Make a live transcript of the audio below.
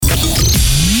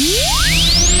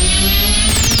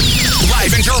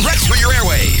through your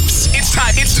airwaves. It's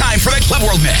time for the Club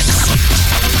World Mix.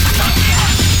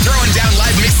 Throwing down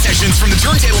live mix sessions from the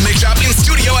Turntable Mix Shop in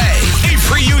Studio A.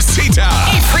 A-Free-U-Cita.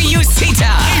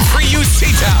 A-Free-U-Cita.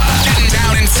 A-Free-U-Cita. Getting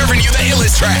down and serving you the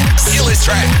illest tracks.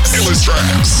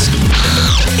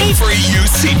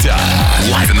 A-Free-U-Cita.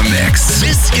 Live in the mix.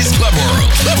 This is Club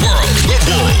World. Club World. Club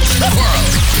World. Club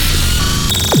World.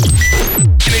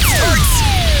 And it starts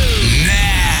now.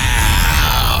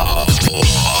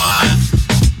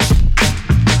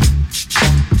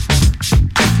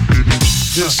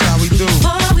 This how we do.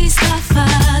 Before we start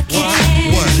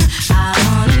fucking, what? I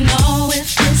wanna know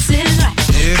if this is right.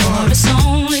 Yeah. Or it's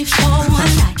only for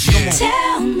one night.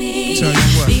 Tell me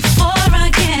before I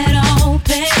get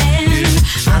open.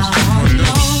 I wanna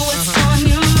know what's on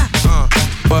your mind.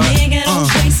 Nigga, don't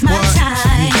waste my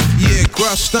time. Yeah,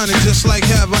 gruff stunning just like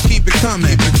have I keep it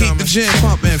coming. Keep the gin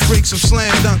pumping, freaks some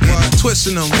slam dunking,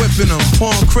 twisting them, whipping them,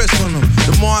 pouring crisp on them.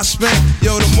 The more I spend,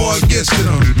 yo, the more it gets to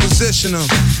them. Position them,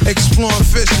 exploring,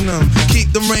 fishing them.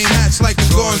 Keep them rain hats like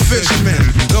I'm going fisherman.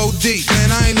 Go deep,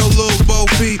 man, I ain't no little Bo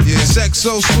Peep. Sex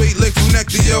so sweet, lick from neck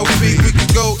to your feet. We can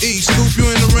go east, scoop you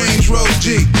in the Range Road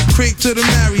G. Creep to the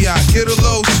Marriott, get a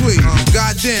low sweet.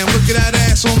 Goddamn, look at that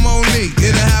ass on Monique.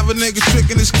 It'll have a nigga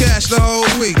tricking his cash the whole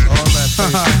week.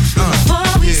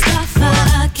 Before we start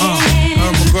fucking,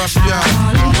 I'm a gruff, y'all.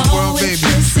 I'm a world baby.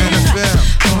 NFL.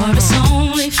 or it's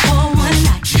only for one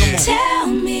night. Tell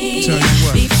me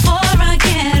before I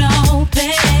get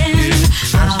open.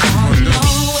 I wanna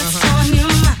know what's on your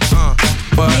mind.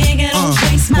 Nigga, don't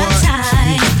waste my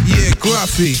time. Yeah,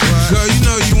 Gruffy. Girl, you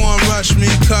know you wanna rush me,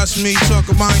 cuss me, talk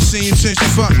about I ain't seen you since you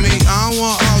fucked me. I don't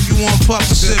wanna argue, want puff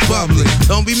to sit bubbly.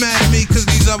 Don't be mad at me, cause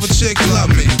these other chicks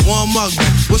love me. One mug me.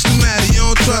 What's the matter? You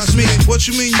don't trust me? What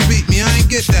you mean you beat me? I ain't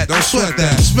get that. Don't sweat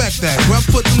that. Respect that. Gruff,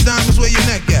 put them diamonds where your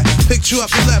neck at. Picked you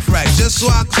up the left rack, just so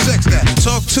I can sex that.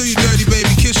 Talk to you, dirty baby,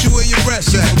 kiss you where your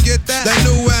breasts at. Forget that? That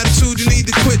new attitude, you need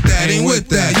to quit that. Ain't with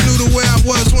that. You knew the way I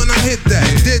was when I hit that.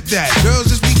 Did that.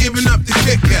 Girls just be giving up the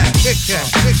Kit Kat. Kit Kat.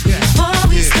 Kit Kat. Before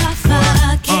we start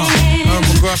fucking, I'm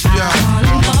a gruff, y'all.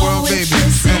 I'm a world baby.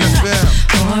 NFL.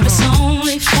 or it's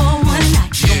only for one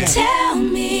night. Tell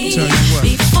me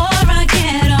before I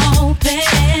get open.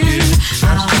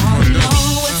 I wanna know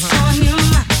what's on your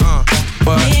mind.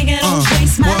 Nigga, don't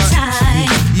waste my time.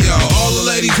 Yo, all the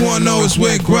ladies wanna know is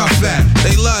where Gruff at.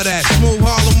 They love that smooth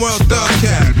Harlem World thug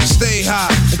cat. Stay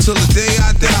high until the day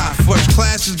I die. First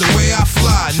class is the way I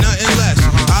fly, nothing less.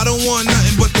 I don't want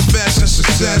nothing but the best and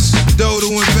success. Dough to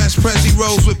invest, Prezi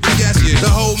rolls with the guests. The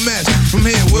whole mess. From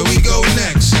here, where we go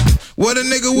next? What a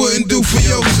nigga wouldn't do for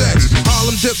your sex.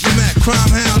 Harlem diplomat, crime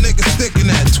hound, nigga sticking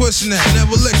that, twisting that,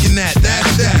 never licking that,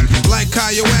 that's that. Like how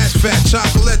your ass fat,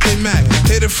 chocolate they mac.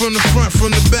 Hit it from the front,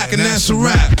 from the back, and that's a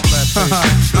wrap.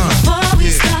 Before we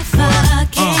start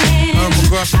fucking, I'm a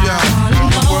gruff, y'all.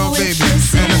 I'm a world baby.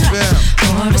 NFL.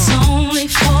 or it's only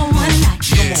for one night.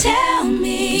 Tell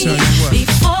me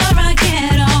before I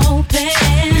get open.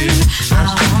 I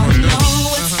wanna know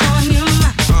what's on your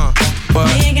mind.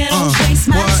 Nigga, don't waste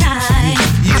my time.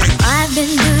 I've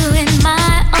been doing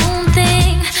my own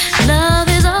thing. Love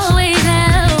is always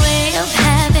had a way of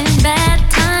having bad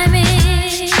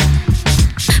timing.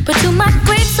 But to my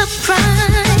great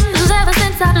surprise, ever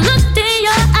since I looked in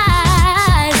your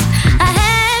eyes, I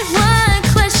had one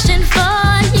question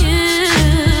for you.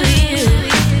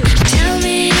 Tell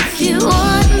me if you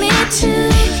want me to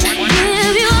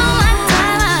give you all my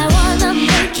time. I wanna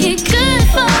make it good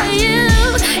for you.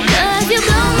 'Cause you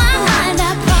blow my mind,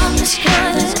 I promise you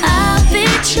that I'll be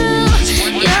true.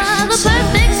 You're the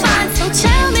perfect find, so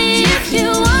tell me if you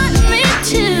want me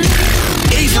to.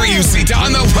 A-Free-U-Cita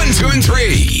on the 1, 2, and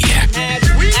 3.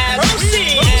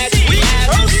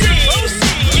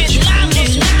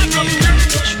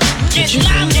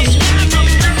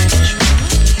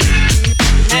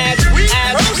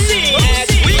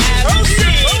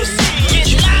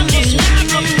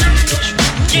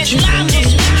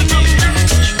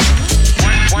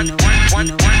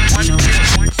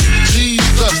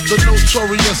 Jesus, the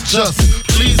notorious just.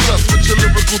 Please us with your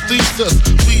lyrical thesis.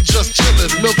 We just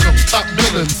chillin', milk 'em, top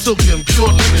billin', silkin', pure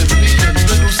linen, beatin',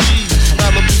 little seeds,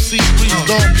 Malibu sea breeze,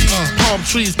 dawn peas, palm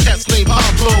trees, cats named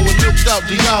Pablo, and milked out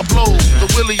Diablo. The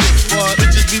williest,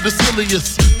 bitches be the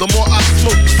silliest. The more I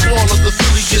smoke, the smaller the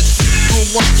silly gets. Room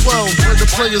 112, where the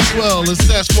players dwell, and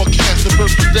stash more cash than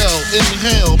Bert Fidel.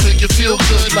 Inhale, make you feel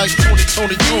good like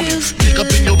Tony. Pick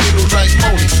up in your middle like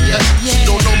Moni. Yeah. She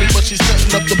don't know me, but she's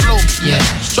setting up the blow me. Yeah.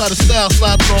 Try to style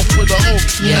sliding off with a homie.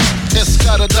 Yeah.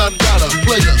 Escada Dondada,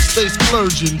 player, stay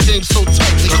splurging. Game so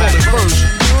tight, they call it version.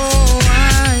 Oh,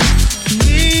 I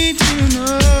need to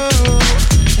know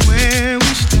where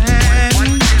we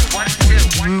stand.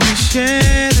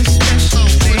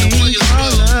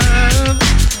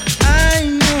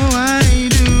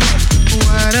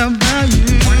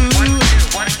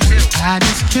 I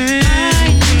just can't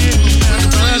get enough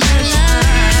of this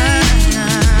line.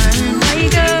 Where you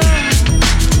go?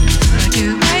 What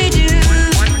do I do?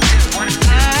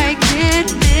 I can't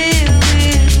live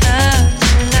without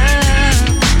your love.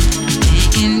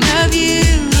 Thinking of you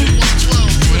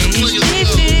makes me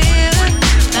feel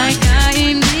like I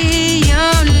am the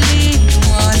only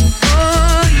one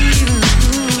for you.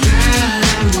 Girl,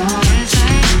 I wanna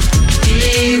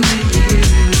be with you.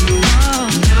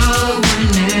 No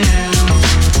one else,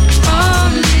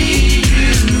 only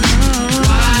you.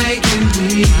 Why can't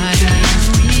we just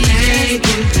make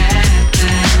it happen?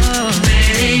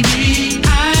 Baby, I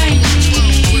need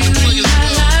you in my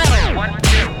life.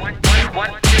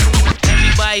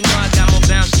 Everybody know I got more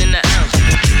bounce than the ounce.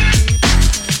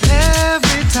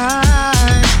 Every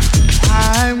time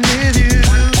I'm with you,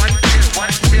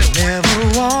 never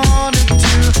wanted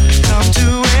to come to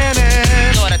an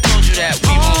end. Lord, I told you that we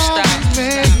won't stop.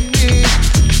 Make me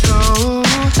so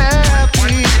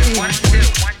happy.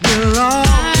 You'll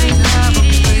always have a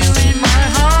place in my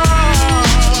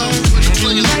heart.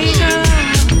 Where do I go?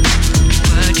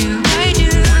 What do I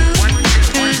do?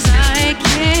 'Cause I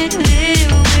can't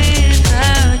live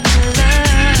without your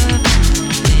love.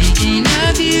 Thinking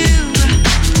of you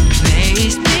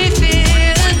makes me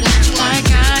feel like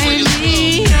I'm the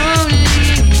only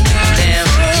one. Damn,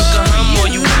 you can hum all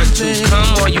you want to,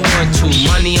 come all you want to.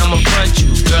 Money, I'ma front you.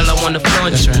 Girl, I wanna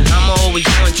flaunt you. I'ma always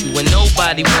want you when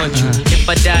nobody wants you. If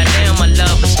I die now, my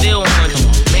love will still haunt you.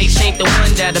 Mace ain't the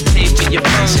one that'll pay for your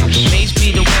phone. Mace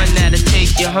be the one that'll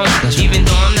take you home. Even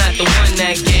though I'm not the one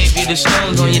that gave you the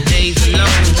stones on your days alone,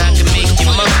 I can make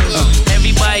you moan.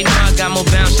 Everybody know I got more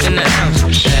bounce than the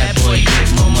ounce. Bad boy,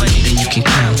 get more money than you can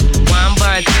count. Why I'm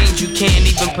buying things you can't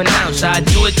even pronounce. I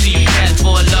do it to you, cat,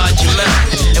 for a large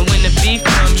amount. And when the beef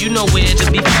come, you know where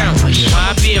to be found. Why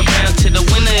I be around till the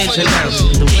winner is announced?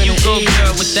 Here you go,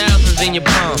 girl, with thousands in your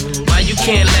palm. Why you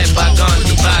can't let bygones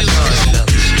be bygones?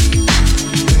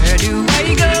 Where do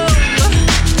I go?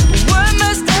 What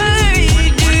must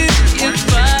I do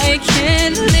if I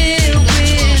can't live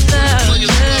without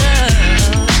your love?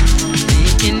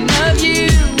 Thinking of you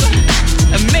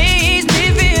amazes me,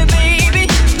 feel, baby,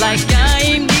 like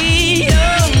I'm the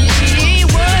only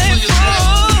one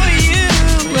for you.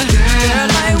 Girl,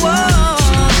 I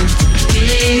want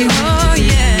you. Oh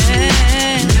yeah.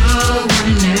 No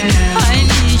one else. I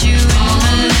need you in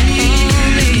my life,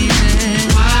 baby.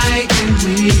 Why can't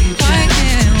we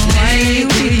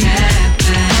make it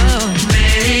happen? Oh,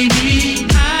 baby,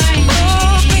 I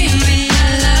need you in my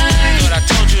I life. thought I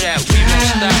told you that we won't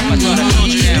stop. I thought I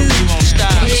told you that we won't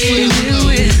stop.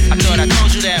 I thought I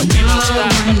told you that we won't stop.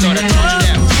 I thought I told you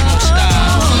that we won't stop. I thought I told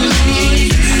you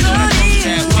that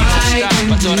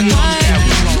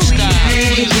we won't stop.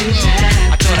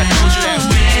 I thought I told you that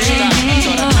we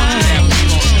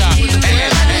won't stop. I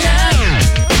thought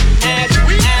I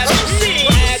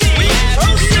told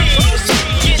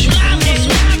you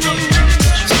that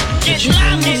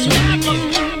we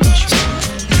won't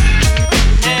stop.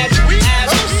 As we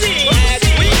proceed,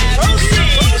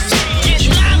 get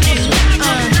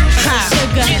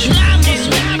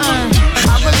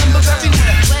I remember very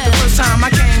well the first time I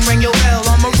came, ring your bell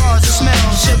on mirage and smell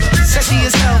sugar, sexy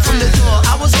as hell from the door.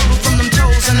 I was over from them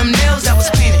toes and them nails that was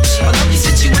painted. A lovely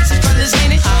situation, fellas,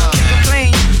 ain't it? Can't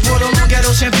complain. Brought along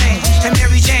ghetto champagne and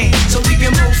Mary Jane, so we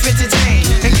can both entertain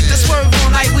and get the swerve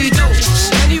on like we do.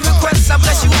 Any requests, I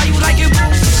bless you. How you like it, boo?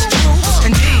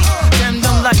 Indeed, them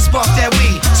lights spark that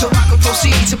weed, so I can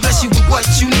proceed to bless you with what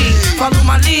you need. Follow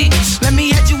my lead, let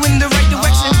me head you in the right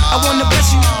direction. I wanna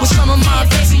bless you with some of my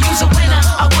Baby, you's a winner.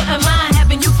 I wouldn't mind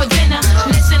having you for dinner.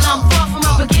 Listen, I'm far from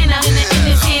a beginner in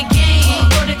this here game.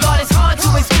 Protocol is hard to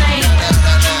explain.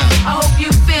 I hope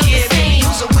you feel the same.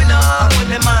 You's a winner, I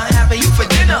wouldn't mind having you for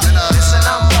dinner. Listen,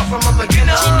 I'm far from a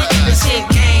beginner in this here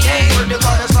game.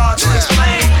 Protocol is hard to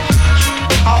explain.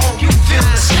 I hope you feel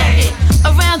the same.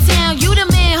 Around town, you the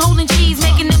man holding cheese,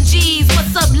 making them G's.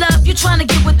 What's up, love? You tryna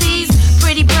get with these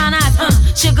pretty brown eyes?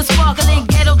 Sugar sparkling,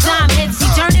 ghetto diamonds. He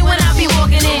turning when I be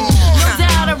walking in. No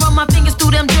doubt, I run my fingers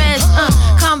through them dreads.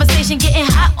 Conversation getting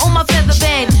hot on my feather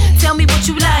bed. Tell me what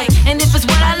you like, and if it's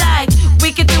what I like,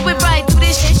 we can do it right. Do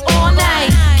this shit all night.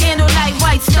 Candlelight,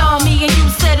 white star, me and you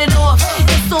set it off.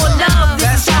 It's all love,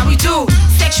 this is how we do.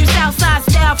 Sex you Southside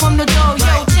style from the door.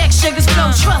 Yo, check sugars flow,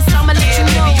 trust, I'ma let you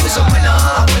know. You's a winner,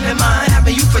 I wouldn't mind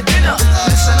having you for dinner.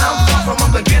 Listen, I'm far from a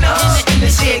beginner in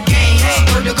this here game.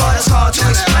 Protocol is hard to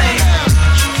explain.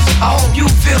 I hope you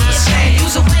feel the same.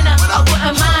 You's a winner, I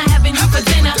wouldn't mind having you for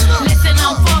dinner. Listen,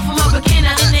 I'm far from a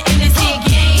beginner in this here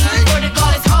game.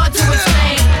 Protocol is hard to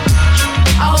explain.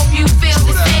 I hope you feel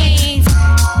the same.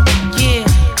 Yeah.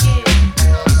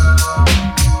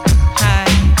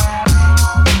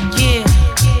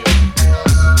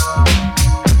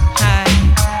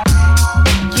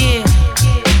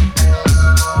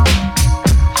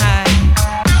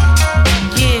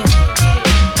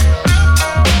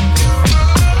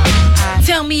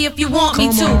 tell me if you want me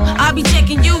to. I'll be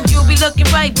checking you, you'll be looking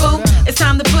right, boo. It's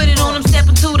time to put it on, I'm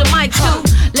stepping to the mic too.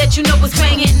 Let you know what's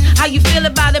banging. How you feel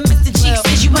about it, Mr. Cheeks?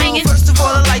 Is you hanging? First of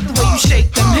all, I like the way you shake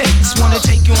them hips. Wanna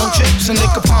take you on trips and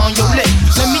lick upon your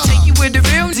lips. Let me take you where the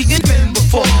real niggas been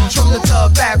before. From the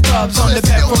tub, back rubs on the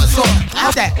bedroom floor.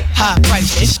 How's that high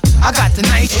price ish? I got the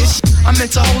nice ish. I'm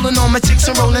into holding on my chicks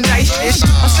and rolling dice ish.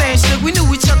 I'm saying shit, we knew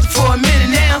each other for a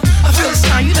minute now. I feel it's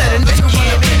time you let a nigga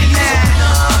hear it now.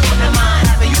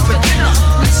 You for dinner.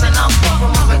 Listen up,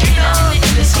 I'm a beginner.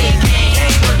 In this game,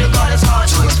 but the God is hard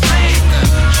to explain.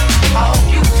 I hope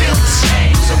you feel the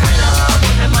same. So when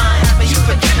I'm mind, you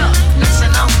for dinner. Listen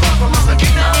up, I'm a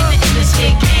beginner. In this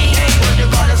game, but the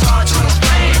God is hard to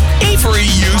explain. Avery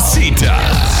Usita.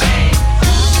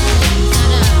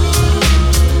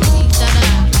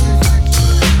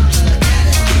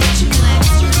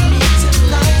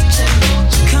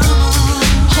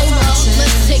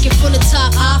 From the top,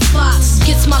 I-Fox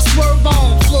gets my swerve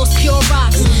on, floors pure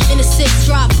rocks. In the 6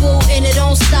 drop, boo, and it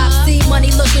don't stop. See money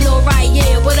looking alright,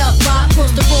 yeah, what up, Bob?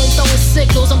 Across the room throwing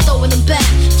signals, I'm throwing them back.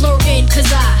 Flirting,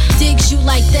 cause I digs you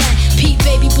like that. Pete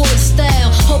baby boy style,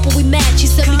 hoping we match. He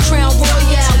said me crown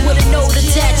royale with a note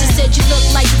attached. He said you look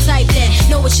like the type that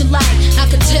know what you like. I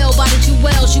could tell by the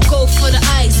jewels, you go for the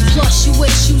ice. Plus you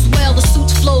wear shoes well, the suit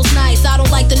flows nice. I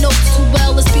don't like the notes too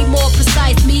well, let's be more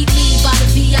precise. Meet me by the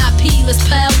VIP, let's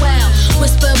powwow.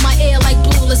 Whisper in my ear like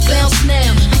blue, let's bounce now.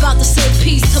 I'm about to say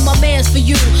peace to my mans for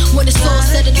you. When it's all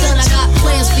said and done, I got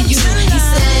plans for you. He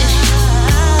said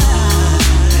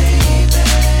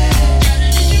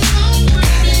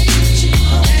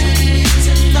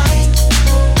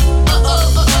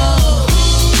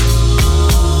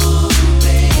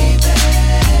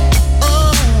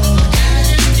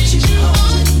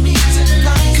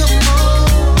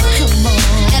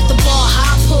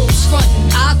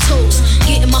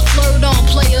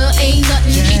ain't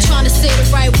nothing. He tryna say the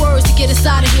right words to get us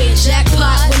out of here.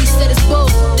 Jackpot when he said it's both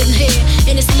in here.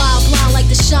 And his smile blind like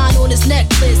the shine on his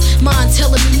necklace. Mind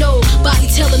telling me no, body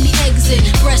telling me exit.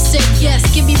 Breast said yes,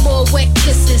 give me more wet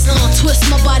kisses. Twist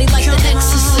my body like the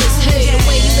exorcist. Hey, the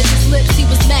way he licked his lips, he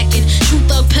was macking. True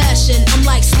thug passion. I'm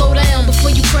like, slow down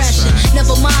before you crashing.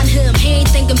 Never mind him, he ain't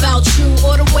thinking about you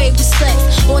or the way we sex.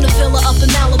 On a villa up in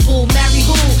Malibu. Marry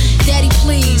who? Daddy,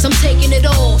 please. I'm taking it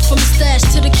all from the stash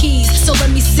to the keys. So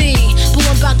let me see. Boo,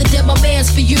 I'm about to dead my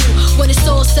mans for you. When it's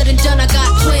all said and done, I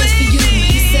got plans for you.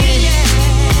 He said,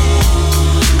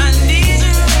 I need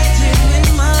you right here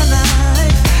in my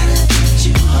life. Gotta get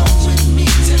you home with me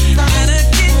tonight. Gotta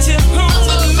get you home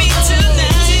with me tonight.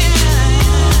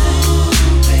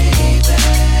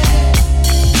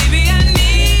 Baby, I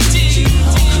need you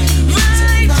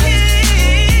right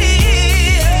here.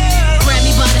 Grabbed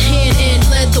me by the hand and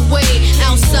led the way.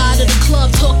 Outside of the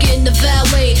club, talking to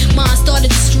valet. Mine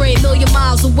started to stray, million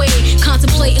miles away.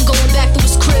 Contemplating going back to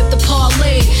his crib to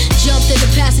parlay. Jumped in the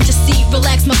passenger seat,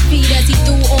 relaxed my feet as he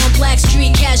threw on Black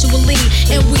Street casually.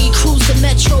 And we cruised the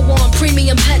metro on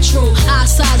premium petrol. I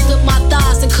sized up my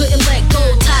thighs and couldn't let go.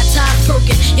 Tie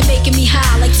perking, you're making me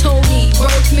high like Tony.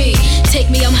 Birth me, take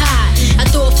me, I'm high. I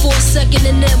thought for a second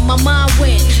and then my mind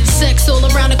went. Sex all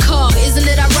around the car, isn't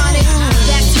it ironic?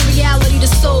 Back to reality, the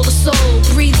soul to soul.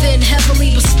 Breathe in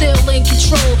heavily, but still in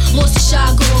control. Lost a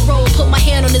shot, go and roll. Put my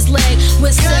hand on his leg.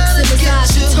 With sex in his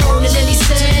eyes, he turned and then he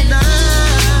said,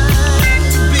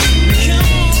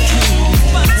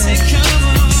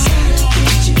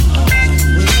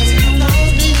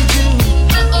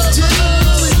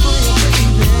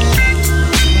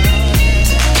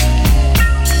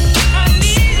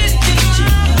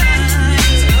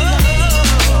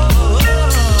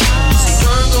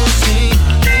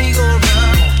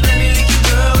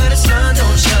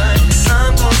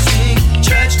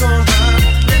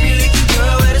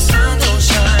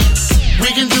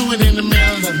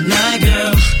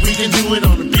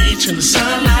 in the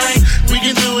sunlight. We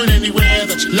can do it anywhere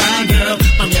that you like, girl.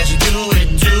 I'm glad you do it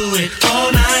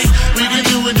all night. We can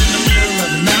do it in the middle of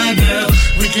the night, girl.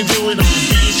 We can do it on the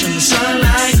beach in the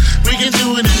sunlight. We can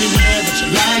do it anywhere that you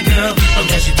like, girl. I'm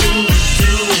glad you do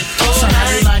it all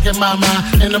night. Like it, mama,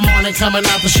 in the morning coming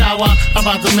out the shower,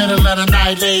 about the middle of the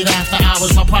night, late after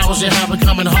hours. My powers, you have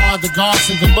becoming hard. The gods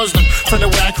and the Muslim, from the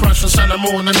way I crush the sun, the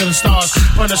moon, and the stars.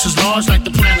 Furnace is large like the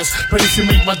planets, but if you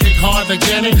make my dick hard like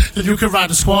Danny, then you can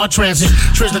ride the squad transit.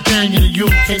 Trish the thing in you,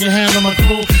 can you handle my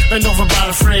crew? Bend over by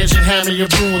the fridge and hand me your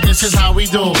brew. This is how we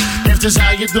do. If this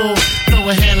how you do, throw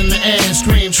a hand in the air and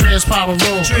scream Trish Power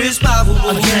Rule. Trish Power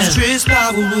Rule. Trish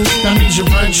Power Rule. That means you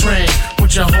run train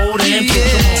with your whole damn crew.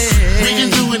 Come on. We can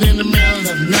do it in the middle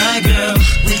of the night, girl.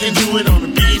 We can do it on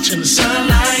the beach in the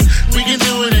sunlight. We can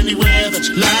do it anywhere that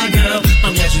you like, girl.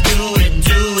 I'm glad you do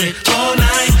it all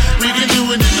night.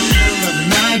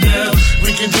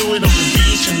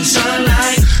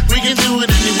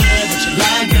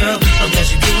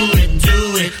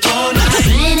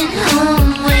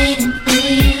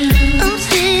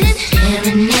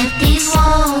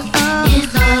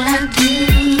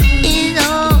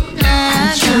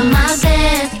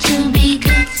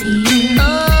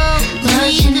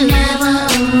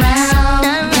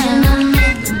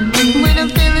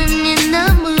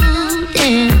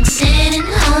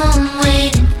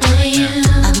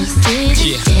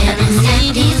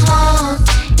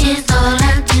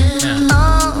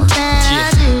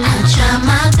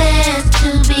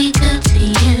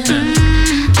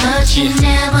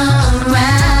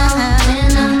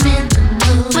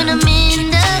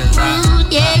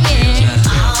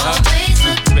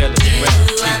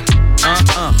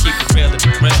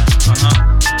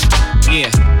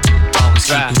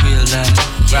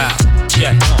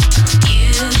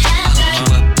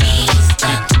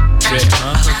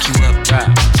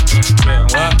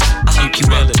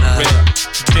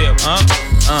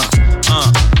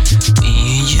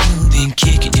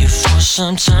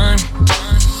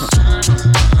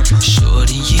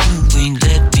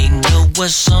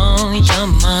 what's on your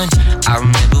mind. I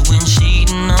remember when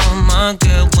cheating on my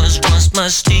girl was once my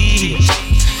steed.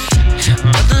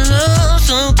 But the love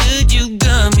so good, you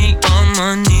got me on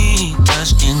my knees.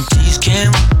 Asking, please, can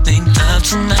we make love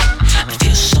tonight? I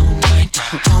feel so right,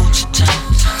 hold you tight.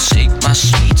 Take my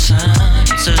sweet time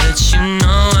to let you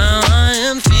know how I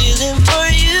am feeling for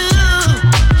you.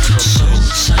 So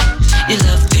tight, your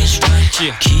love is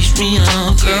right, keeps me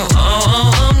on, girl,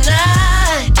 all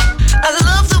night. I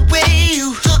love the way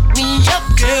you hook me up,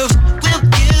 girl. Will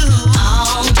you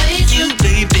always you,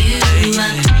 baby?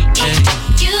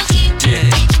 You keep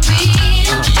it real.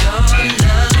 Your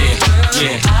love, I'll keep it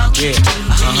real. I'll keep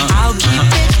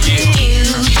it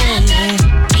real. You got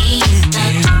me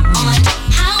stuck on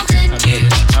how good you feel.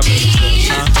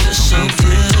 You're so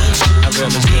good.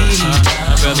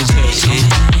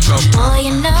 Boy,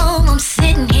 you know I'm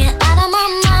sitting here out of my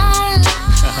mind.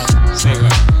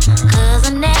 Cause I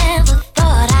never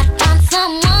thought I'd find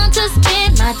someone to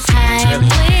spend my time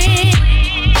with.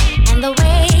 And the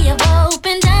way you've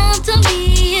opened up to me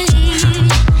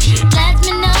lets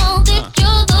me know that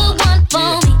you're the one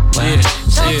for me.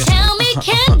 So tell me,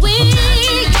 can we?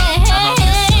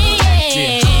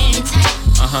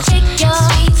 Take your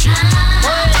sweet time.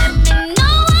 Let me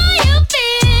know how you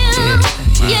feel.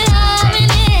 You're loving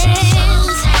it.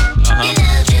 Your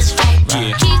love is right.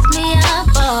 Keeps me up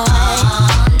all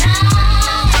night.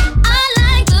 I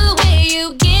like the way you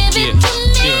give it to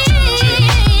me.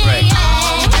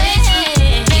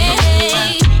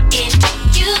 If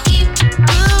you keep it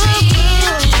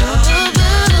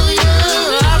real,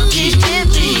 I'll keep it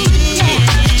real.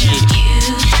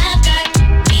 You have got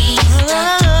me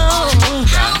stuck on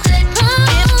how good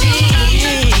it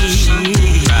feels.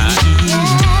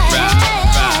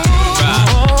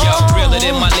 Yo, realer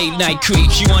than my late night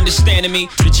creeps. You understanding me?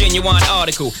 The genuine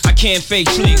article. I can't fake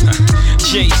sleep.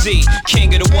 Jay-Z,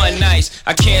 king of the one nights.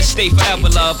 I can't stay forever,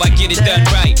 love. I get it done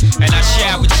right. And I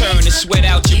shall return and sweat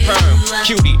out your perm.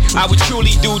 Cutie, I would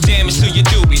truly do damage to your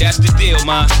doobie. That's the deal,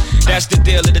 man. That's the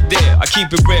deal of the deal. I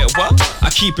keep it real. What? I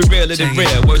keep it real of the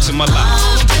real. Words of my life.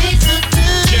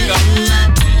 Jigga.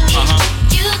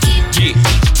 You keep it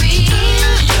real.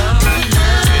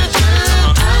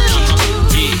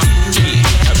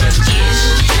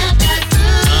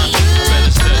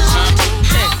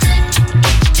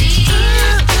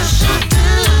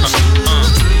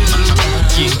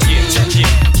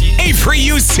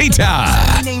 Sita.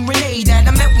 My name Renee that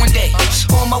I met one day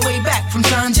on my way back from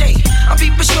John Jay. I'm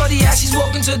peeping shorty as she's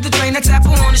walking to the train. I tap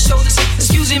her on the shoulders.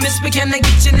 Excuse me, miss, but can I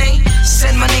get your name? She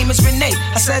said my name is Renee.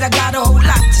 I said I got a whole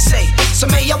lot to say. So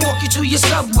may I walk you to your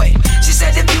subway? She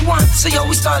said if you want. So yo,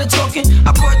 we started talking.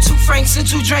 I brought 2 francs and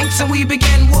 2 drinks and we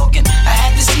began walking. I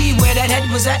had to see where that head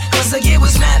was at, cause the year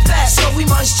was mad fast. So we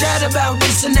must chat about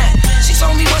this and that. She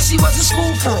told me what she was in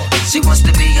school for. She wants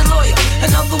to be a lawyer.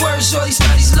 In other words, shorty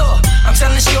studies law. I'm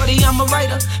telling shorty I'm a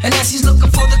writer. And as she's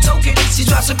looking for the token, she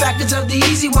drops a package of the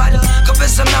Easy Wider.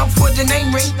 Confess I'm out for the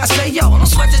name ring. I say yo, don't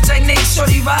sweat the technique,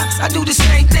 shorty rocks. I do the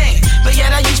same thing, but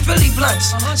yet I use Philly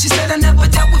blunts. She said I never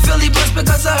dealt with Philly blunts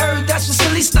because I heard that's for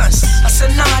silly stunts. I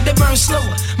said nah, they burn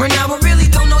slower. Right now I really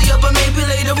don't know you, but maybe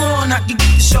later on I can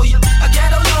get to show you. A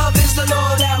ghetto love is the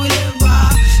law that we live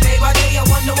by. Day by day I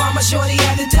wonder why my shorty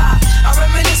had to die. I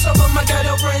reminisce over my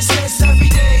ghetto princess every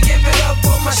day. Give it up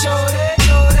for my shorty.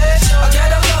 A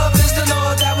ghetto love is the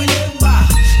law that we live by.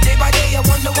 Day by day I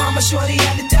wonder why my shorty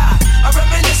had to die. I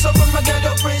reminisce over my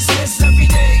ghetto princess every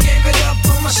day. Give it up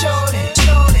for my shorty.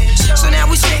 So now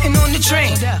we sitting on the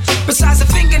train. Besides a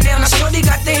fingernail, now shorty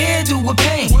got the hairdo with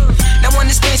pain. Now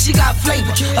understand she got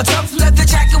flavor. A tough leather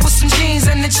jacket with some jeans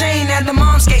and the chain that the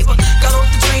moms gave her. Got off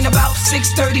the train about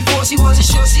 6:34. She wasn't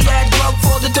sure she had grub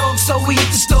for the dog, so we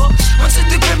hit the store. Went to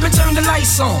the crib and turned the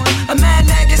lights on. A Mad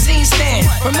Magazine stand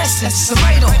from Essence, a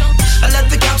right on. A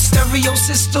leather couch stereo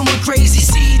system with crazy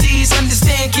CDs.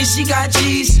 Understand, kid, she got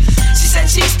G's. She said,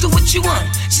 cheeks, do what you want.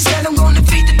 She said, I'm gonna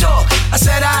feed the dog. I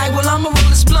said, alright, well, I'ma roll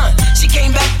this blunt. She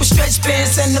came back with stretch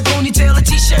pants and a ponytail, a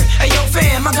t-shirt. Hey, yo,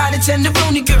 fam, I got a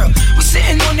tenderoni girl. We're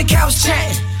sitting on the couch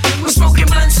chatting. We're smoking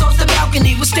blunts off the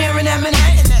balcony. We're staring at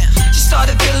Manhattan. She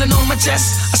started feeling on my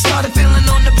chest. I started feeling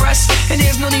on the breast. And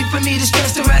there's no need for me to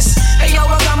stress the rest. Hey, yo,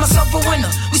 I got myself a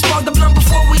winner. We sparked the blunt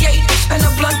before we ate. And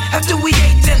a blunt after we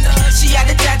ate dinner. She had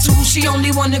a tattoo, she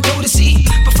only wanna go to see.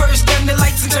 But first, turn the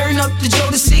lights and turn up the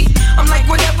Jodeci. I'm like,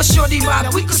 whatever, shorty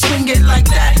rider, we can swing it like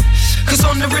that. Cause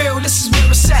on the real, this is where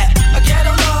it's at. A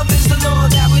ghetto love is the law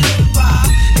that we live by.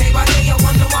 Day by day, I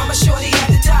wonder why my shorty had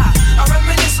to die. I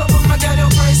reminisce over my ghetto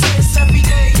princess every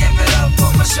day. Give it up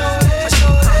for my shorty.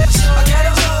 A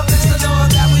ghetto love is the law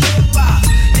that we live by.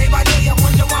 Day by day, I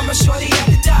wonder why my shorty had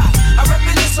to die. I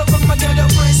reminisce over my ghetto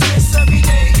princess every day.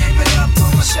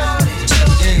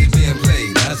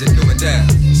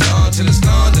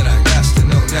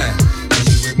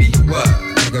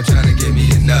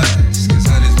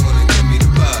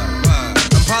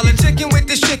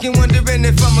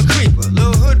 a creeper,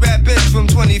 little hood rat bitch from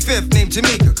 25th named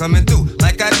Tamika, coming through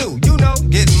like I do, you know,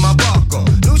 getting my bark on.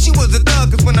 Knew she was a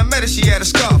thug, cause when I met her she had a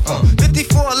scarf on.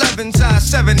 54'11", size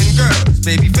 7 in girls.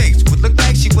 Baby face would look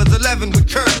like she was 11 with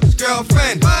curls.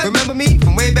 Girlfriend, remember me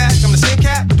from way back? I'm the same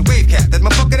cat with the wave cap. That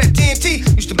motherfucker that TNT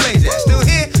used to blaze at. Still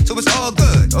here, so it's all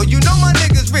good. Oh, you know my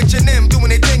niggas rich and them doing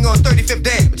their thing on 35th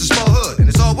Day. It's a small hood and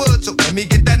it's all wood, so let me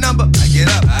get that number. I get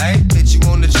up, aight? Hit you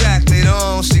on the track later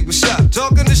on, see what's up.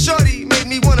 Talking to shorty made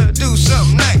me wanna do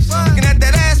something nice. Looking at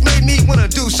that ass made me wanna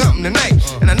do something tonight.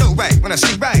 And I know right when I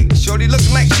see right. Shorty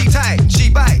looking like she tight, she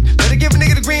bite. Let her give a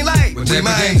nigga the green light. What type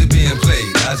of games are being played?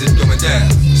 How's it going down?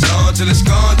 It's on till it's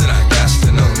gone, then I got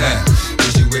to know now.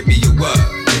 Is you with me, you what?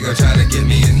 Nigga try to get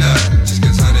me a nut. Just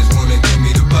cause hunters wanna give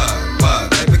me the bug.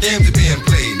 What type of games are being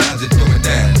played? How's it going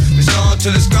down? It's on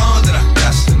till it's gone, then I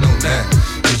got to know now.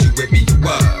 Is you with me, you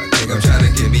what? Nigga try to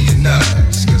get me a nut.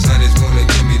 Just cause hunters wanna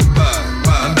give me the bug.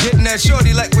 I'm getting that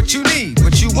shorty like what you need,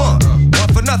 what you want.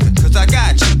 Want for nothing, cause I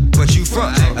got you, but you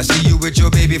front. I see you with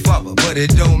your baby father, but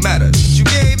it don't matter. Since you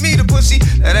gave me the pussy,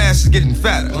 that ass is getting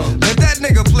fatter. Let that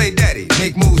nigga play daddy,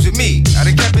 make moves with me. I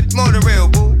done kept it more than real,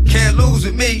 boo. Can't lose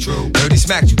with me. Dirty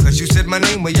smacked you, cause you said my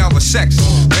name when y'all was sex.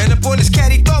 Ran up on this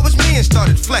cat, he thought was me and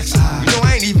started flexing. You know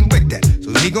I ain't even with that,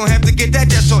 so he gon' have to get that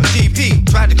just on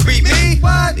GP. Tried to creep me?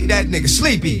 What? Leave that nigga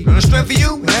sleepy. On the strength for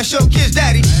you, and that's your kid's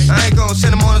daddy. I ain't gon'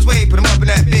 send him on his way, put him up in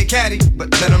that big caddy, but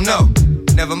let him know.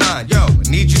 Never mind, yo, I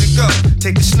need you to go.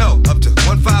 Take the snow up to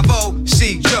 150,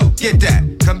 see Joe, get that.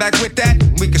 Come back with that,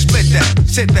 we can split that.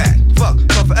 Sit back, fuck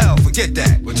for L, forget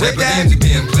that. What type of games are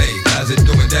being played? How's it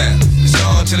going down? It's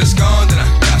on till it's gone, then I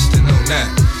got to know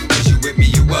now. Is you with me,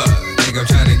 you what? Nigga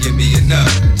trying to give me enough.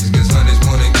 Just cause hunters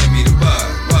wanna give me the bug.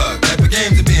 What type of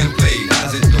games are being played?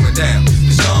 How's it going down?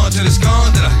 It's on till it's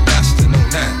gone, then I got to know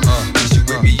now. Is you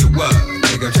with me, you what?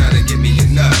 Nigga trying to give me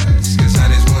enough. Just cause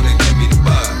hunters wanna give me the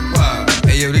bug.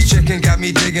 Hey yo, this chicken got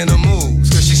me digging her moves,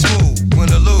 cause she smooth, win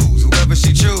or lose, whoever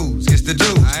she choose, gets the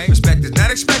dues. Respect is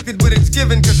not expected, but it's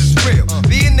given cause it's real.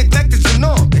 Being neglected's the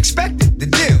norm, expected, the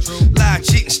deal. Lie,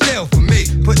 cheat, and steal for me,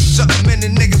 putting something in the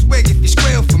nigga's wig if you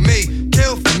squeal for me,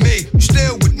 kill for me. You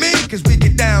still with me, cause we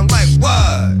get down like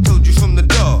what? Told you from the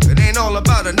door, it ain't all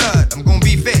about a nut, I'm gonna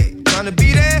be fair. Trying to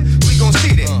be there, we gon'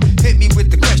 see there. Hit me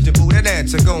with the question, boo, that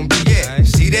answer gon' be yeah.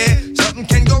 See there, something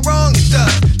can go wrong, it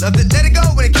does. Love it, let it go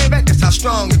when it came back, that's how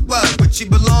strong it was. But she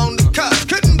belonged to Cuz,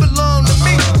 couldn't belong to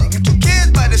me. She got 2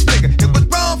 kids by this nigga, it was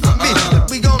wrong for me. But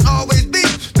we gon' always be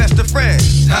best of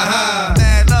friends. Ha ha,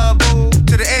 bad love, boo,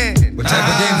 to the end. What type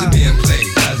of games are being played?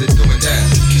 How's it going down?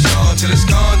 It's on till it's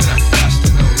gone, then I got to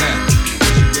know now.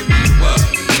 Is you with me, you what?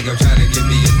 Nigga trying to give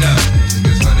me enough. Just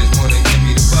cause hunters wanna give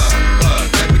me the bug.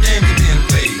 What type of games are being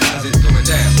played? How's it going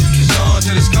down? It's on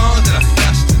till it's gone, then I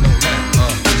got to know now.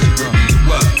 Is you with me, you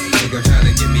what? Nigga trying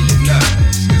to give me enough.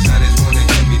 Just cause hunters wanna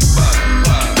give me the bug.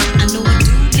 I know a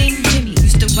dude named Jimmy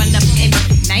used to run up in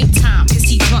nighttime, cause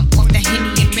he drunk off the Henny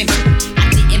and Remy. I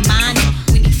didn't mind it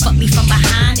when he fucked me from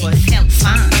behind, it felt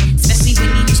fine, especially when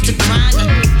he used to grind it.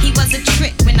 He was a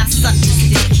trick when I sucked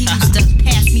his dick. He used to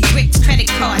pass me bricks, credit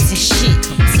cards and shit.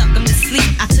 Suck him to sleep,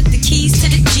 I took the keys to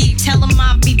the Jeep. Tell him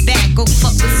I'll be back, go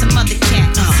fuck with some other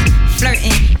cats.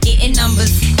 Flirting, getting numbers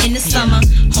in the summer.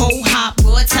 Whole hop,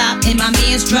 raw top, and my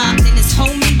man's dropped. And his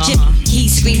homie Jimmy,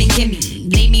 he's screaming, gimme.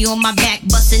 Lay me on my back,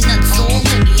 busting nuts all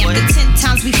in me. After 10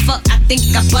 times we fucked, I think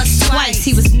I bust twice.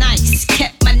 He was nice,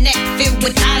 kept my neck filled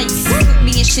with ice. Put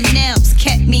me in Chanel's,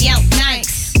 kept me out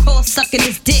nice. Call sucking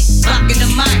his dick, blocking the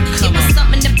mic. It was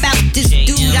something about this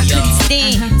dude I couldn't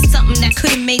stand. Something that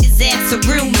could've made his ass a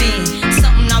real man.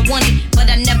 Something I wanted, but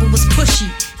I never was pushy.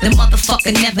 The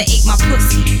motherfucker never ate my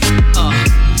pussy.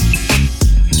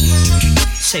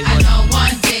 Say what? I know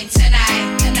one thing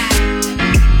tonight.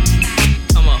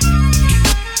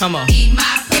 Come on. Eat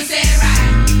my pussy right.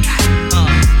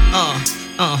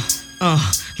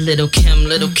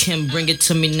 Little Kim, bring it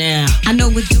to me now. I know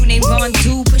a dude named Ron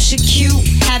Dude, Pusha Q.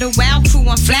 Had a wild crew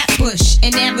on Flatbush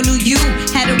and Avenue U.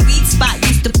 Had a weed spot,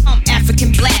 used to pump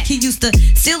African black. He used to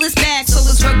steal his bag so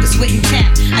his workers wouldn't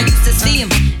tap. I used to see him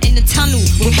in the tunnel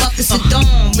with buckets of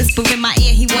dawn. Whisper in my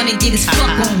ear, he wanna get his fuck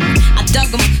on. I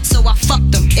dug him, so I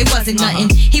fucked him. It wasn't nothing.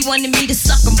 He wanted me to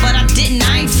suck him, but I didn't.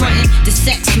 I ain't frontin'. The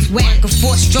sex was whack, a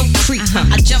 4-stroke creep.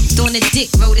 I jumped on the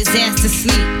dick, rode his ass to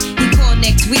sleep. He called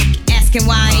next week, asking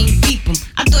why I ain't beep him.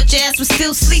 I thought your ass was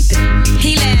still sleeping.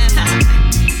 He laughed,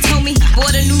 told me he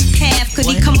bought a new calf. Could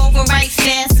he come over right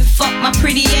fast and fuck my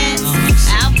pretty ass?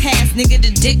 I'll pass ass, nigga,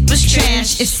 the dick was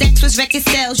trash. If sex was record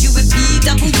sales, you would be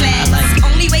double glass.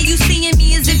 Only way you seeing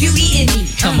me is if you eating me.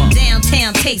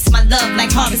 Downtown taste my love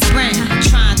like Harvest Brown.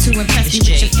 Trying to impress me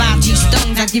with your 5G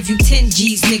stones. I give you 10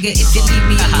 G's, nigga, if you leave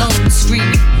me alone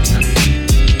screaming.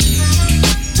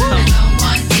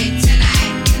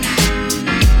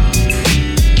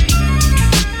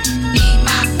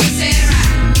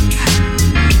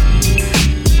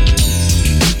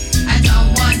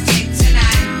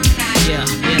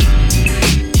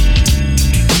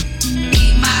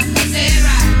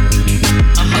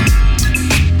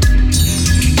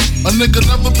 Nigga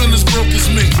never been as broke as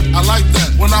me. I like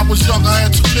that. When I was young, I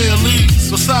had 2 pair of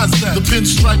leads. Besides that, the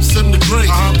pinstripes and the gray.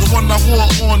 The one I wore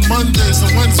on Mondays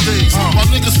and Wednesdays. While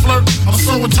niggas flirt, I'm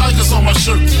sewing tigers on my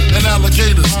shirt and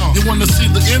alligators. You wanna see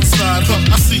the inside?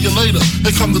 I see you later.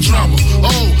 Here come the drama.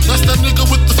 Oh, that's that nigga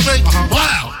with the fake.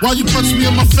 Wow. Why you punch me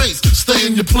in my face? Stay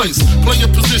in your place. Play your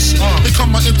position. Here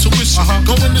come my intuition.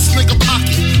 Go in this nigga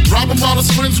pocket. Rob him while his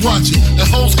friends watching. And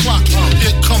hoes clocking.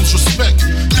 Here comes respect.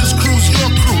 His crew's your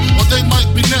crew. Or they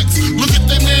might be next. Look at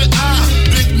they man,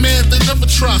 big man, they never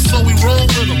try, so we roll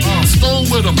with them, stole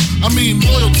with them. I mean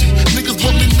loyalty. Niggas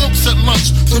bought me milks at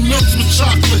lunch. The milks with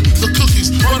chocolate, the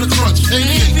cookies, butter crunch,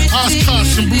 88,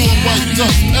 Oshkosh and blue and white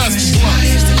duck. Ask the block.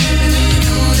 Sky is the limit and you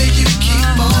know that you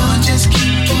keep on, just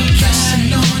keep on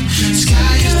pressing on.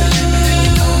 Sky is the limit and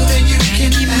you know that you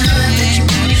can have what you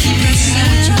want, be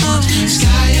what you want.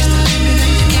 Sky is the limit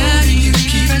and you know that you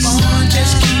keep on,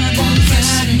 just keep on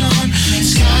pressing on.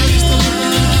 Sky is the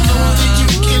limit and you know that you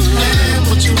can have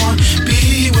what you want,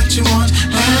 be what you want,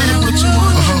 have what you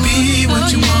want, be what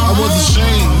you want. I was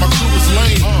ashamed, my crew was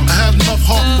lame. I had enough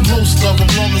heart for most of them,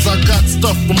 long as I got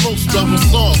stuff for most of them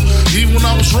soft. Even when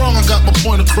I was wrong, I got my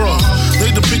point across.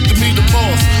 They depicted me the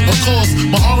boss. Of course,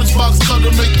 my orange box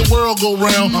cutter make the world go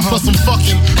round. Plus I'm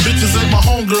fucking bitches ain't my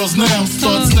homegirls now.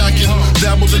 Start stacking,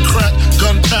 dabbled in crack,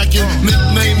 gun packing.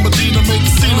 Nickname Medina, make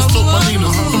the scenes, took my Nina.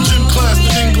 From gym class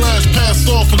to English, passed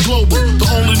off and global. The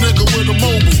only nigga with a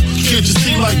mobile. Can't you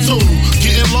see like total?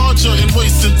 Getting larger in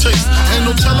waist and taste. Ain't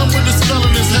no telling where the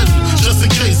spelling is heading. Just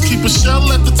in case, keep a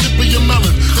shell at the tip of your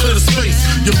melon. Clear the space.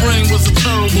 Your brain was a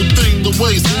terrible thing to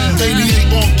waste.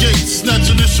 88 on gates,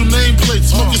 snatch initial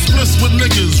nameplates. Smoking splits with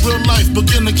niggas. Real life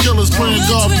beginner killers. Praying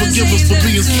God forgive us for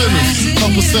being sinners.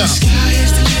 Help us out. Sky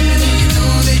is the limit and you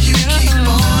know that you keep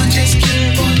on, just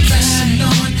keep on pressing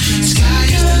on. Sky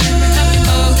is the limit and you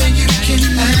know that you can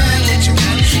have what you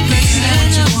want, be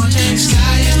what you want.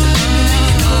 Sky is the limit and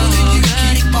you know that you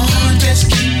keep on, just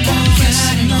keep on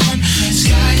pressing on.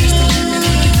 Sky is the limit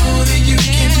and you know that you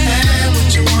can have what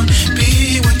you want,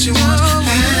 be what you want,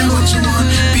 have what you want,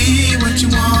 be what you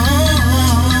want.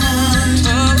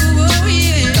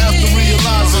 After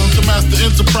realizing to master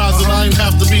enterprise and I ain't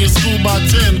have to be in school by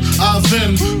 10, I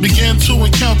then began to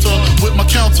encounter with my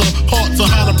counterpart to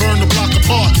how to burn the block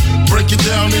apart. Break it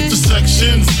down into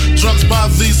sections. Drugs by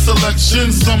these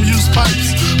selections. Some use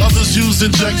pipes, others use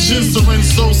injections. Syringe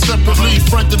sold separately.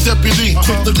 Frank the deputy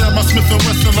quick to grab my Smith &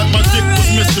 Wesson like my dick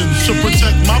was missing. To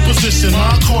protect my position,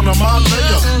 my corner, my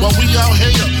layer. While we out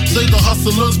here, say the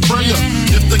hustler's prayer.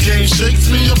 If the game shakes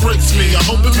me or breaks me, I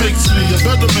hope it makes me a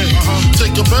better man.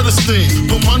 Take a better stand.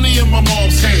 Put money in my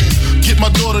mom's hand. Get my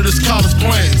daughter this college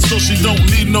plan so she don't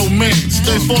need no man.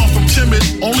 Stay far from timid.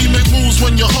 Only make moves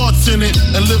when your heart's in it.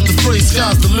 And live the phrase,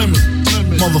 sky's the limit.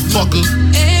 Motherfucker.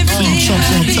 See you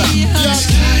chumps on top. The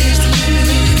sky is the limit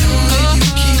and you know that you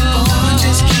keep on,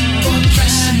 just keep on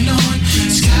pressing on.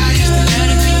 Sky is the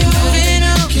limit and you know that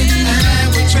you can have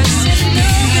what you want, be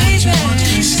what you want.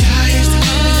 Sky is the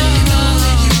limit and you know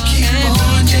that you keep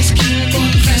on, just keep on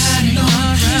pressing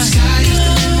on. Sky is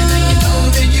the limit and you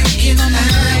know that you can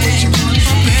have what you want,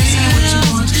 be what you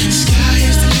want. Sky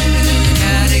is the limit and you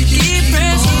know that you keep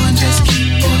on, just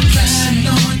keep on pressing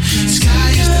on. Sky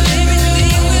is the limit and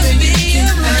you know that you can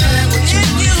have what you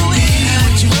want, be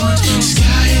what you want.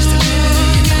 Sky is the limit and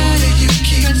you know that you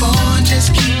keep on, just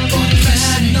keep on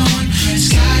pressing on.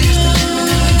 Sky is the limit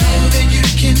and you know that you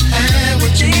can have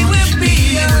what you want,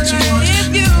 be what you want. If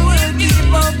you will keep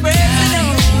on pressing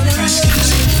on.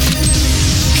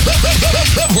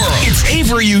 The world. It's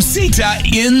Avery Usita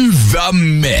in the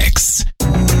mix.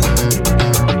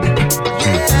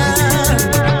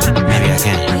 Maybe I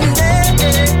can.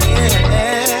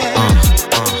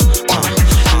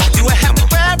 Do I have a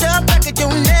wrapped up back at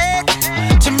your neck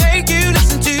to make you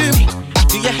listen to me?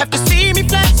 Do you have to see me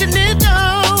flashing it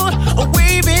on or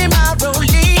waving my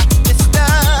rollie?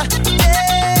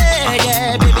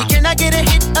 Yeah, baby, can I get a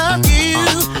hit of you?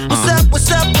 What's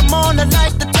up, I'm on the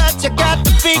light, the touch. I got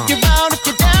to figure out if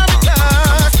you're down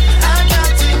because I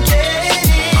got to get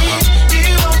it.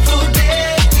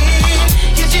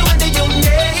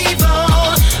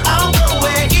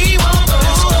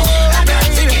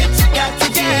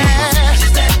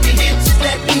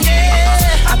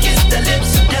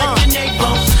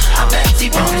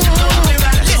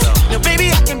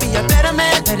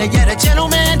 better yet, a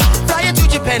gentleman. Fly you to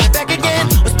Japan and back again.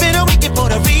 Or spend a week in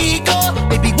Puerto Rico.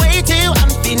 Maybe wait till I'm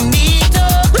finito.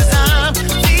 Cause I'm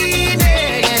feeling,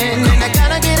 and I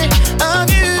gotta get it of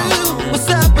you. What's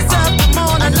up, come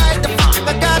on, I like the fuck.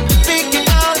 I got to figure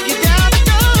out if you down to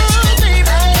go, baby.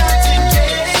 I got to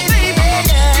get it, baby.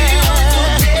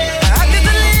 I can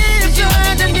believe you're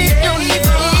underneath your knee,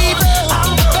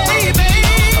 baby.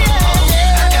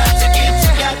 I got to get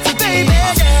you, baby.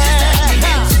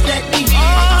 Just let me be.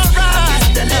 Alright.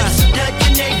 The lips that you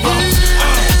name. Where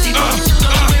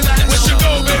you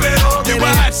go, baby? You a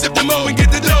hot, sip the mo and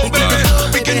get the dough, baby.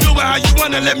 We can do it how you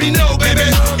wanna, let me know, baby.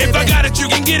 If I got it, you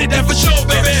can get it, that for sure,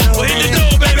 baby. Well, hit the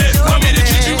door, baby. I'm here to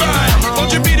treat you right.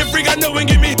 Won't you be the freak I know and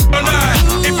give me all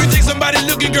night? If you think somebody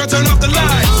looking, girl, turn off the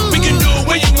light. We can do it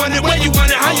when you want it,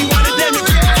 how you want it, damn you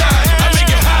keep it tight. I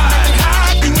make it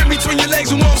high. You in between your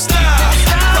legs and won't stop.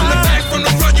 From the back, from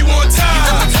the front, you on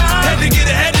top. Had to get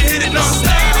it, had to hit it non-stop.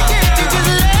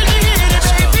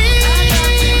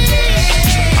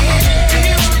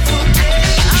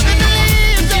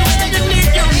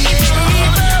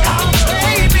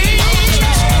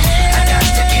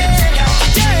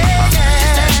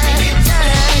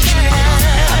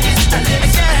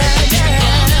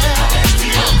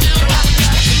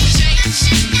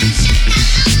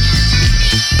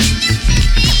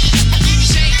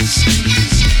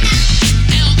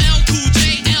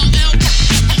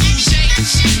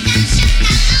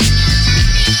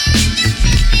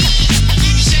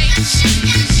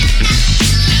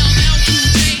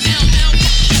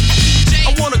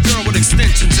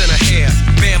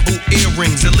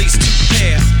 At least 2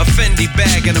 pair, a Fendi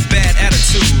bag and a bad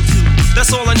attitude.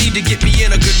 That's all I need to get me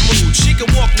in a good mood. She can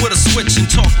walk with a switch and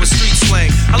talk with street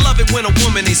slang. I love it when a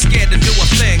woman ain't scared to do a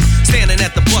thing. Standing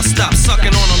at the bus stop,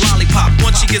 sucking on a lollipop.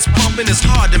 Once she gets pumping, it's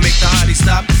hard to make the hottie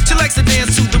stop. She likes to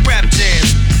dance to the rap jam.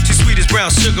 She's sweet as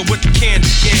brown sugar with the candy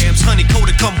yams. Honey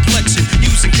coated complexion,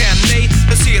 using Cabernet.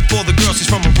 Let's hear it for the girl, she's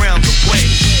from around the way.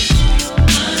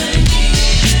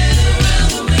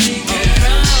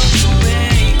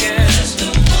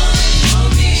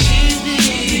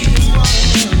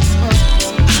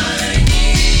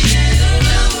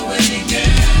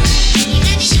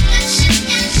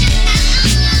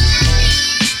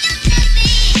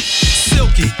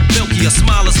 Your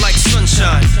smile is like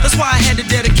sunshine. That's why I had to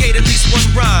dedicate at least one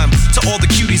rhyme to all the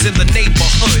cuties in the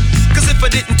neighborhood. Cause if I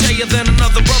didn't tell you, then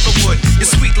another brother would. You're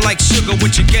sweet like sugar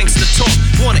with your gangster talk.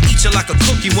 Wanna eat you like a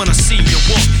cookie when I see you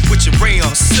walk. With your rayon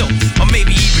silk, or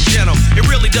maybe even denim. It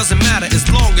really doesn't matter as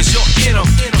long as you're in them.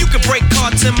 You can break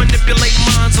cards and manipulate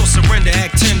minds, or surrender,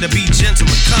 act tender, be gentle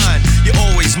and kind. You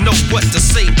always know what to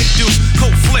say and do.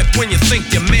 Cold flip when you think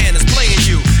your man is playing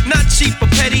you. Not cheap or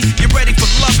petty, you're ready for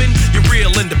loving. You're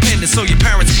real independent, so your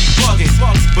parents be bugging.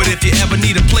 But if you ever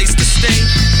need a place to stay,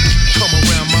 come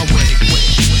around my way.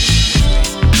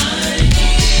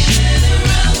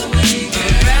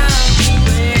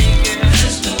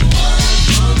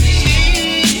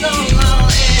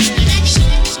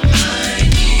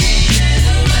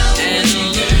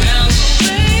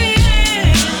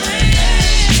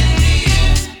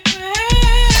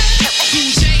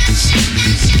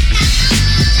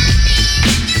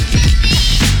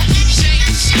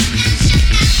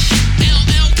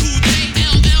 LL Cool J,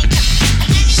 LL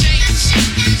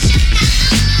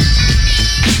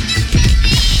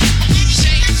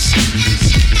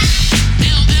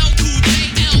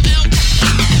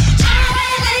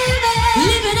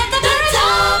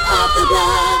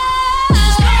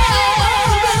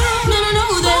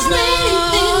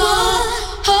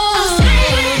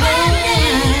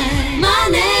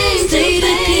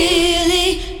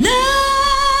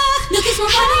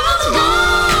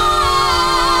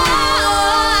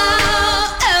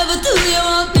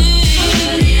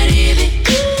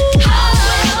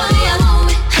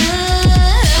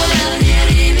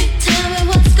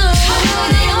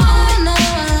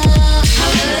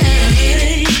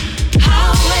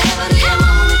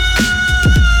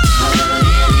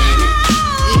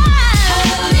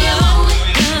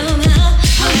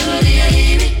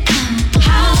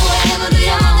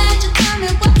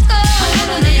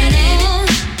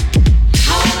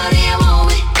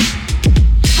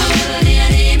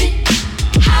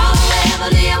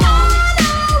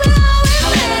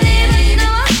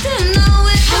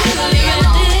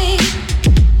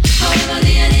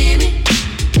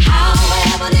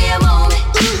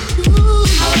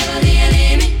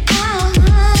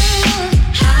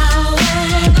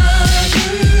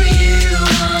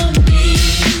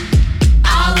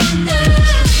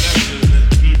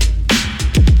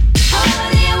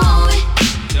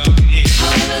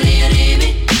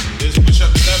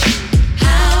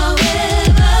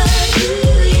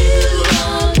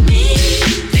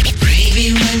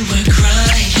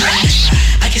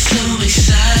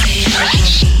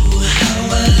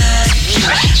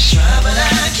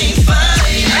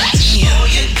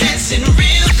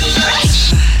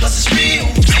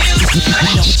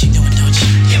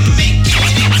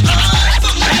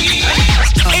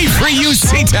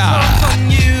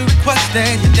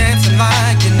understand you're dancing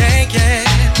like you're naked.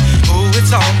 Ooh,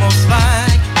 it's almost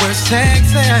like we're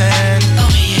sexing. Oh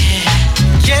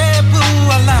yeah. Yeah, boo,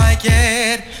 I like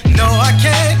it. No, I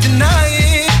can't deny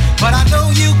it, but I know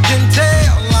you can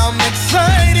tell I'm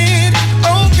excited.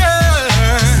 Oh girl,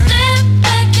 step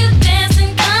back, you're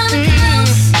dancing kinda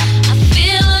close. I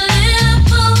feel a little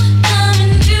pull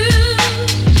coming through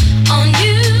on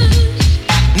you.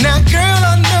 now girl,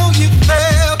 I know you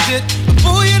felt it, but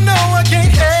boy, you know I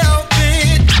can't help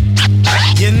it.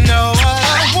 You know what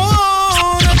I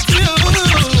wanna do,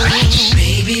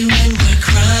 Baby, when we're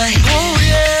crying, oh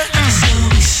yeah, I'm so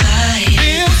excited.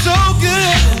 feels so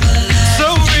good, so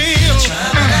real. Try,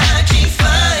 but I can't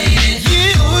find it.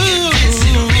 You,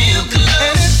 Dancing real close.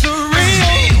 and it's a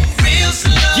real, Real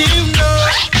slow. you know.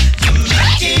 You're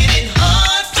making it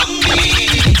hard for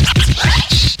me.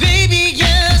 Baby,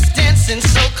 Just dancing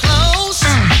so close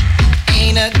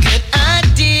ain't a good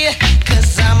idea,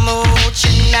 'cause I'm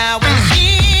watching now and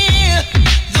here.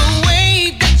 The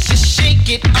way that you shake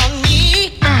it on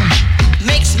me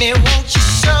makes me want you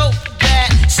so bad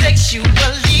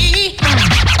sexually.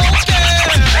 Oh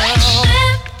girl,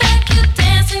 Step back, you're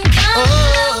dancing kinda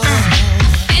close.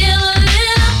 Feel a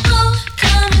little pull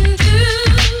coming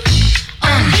through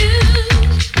on you.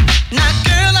 now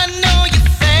girl, I know you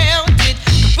felt it,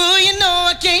 but you know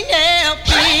I can't help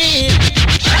it.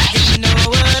 You know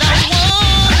what I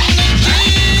wanna do.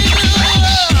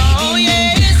 Oh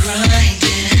yes,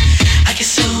 Grinding, I get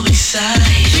so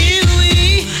excited.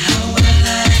 Kiwi. How I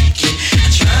like it. I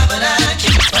try, but I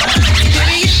can't find it.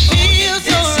 Baby, it feels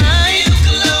alright. Real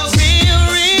close, Real,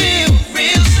 real.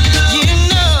 real slow. You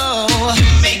know,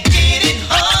 You're making it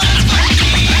hard for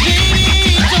me.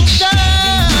 baby, don't stop.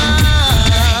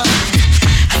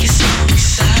 I get so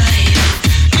excited.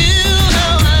 You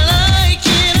know I like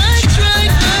it. I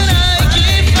tried, but I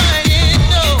can't find it.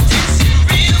 No, Dancing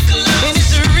real close, and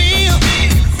it's a real,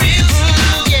 real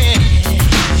slow. yeah.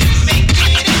 You're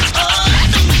making it hard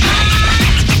for me.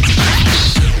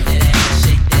 Shake that ass,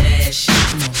 shake that ass,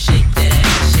 shake that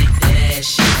ass, shake that ass,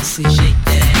 shake. I say shake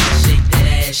that ass, shake that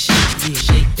ass, shake. Yeah,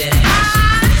 shake that ass,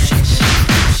 shake that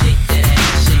ass, shake that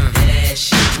ass, shake that ass,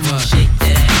 shake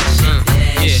that ass, shake that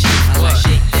ass, shake. I like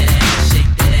shake that ass,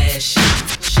 shake that ass,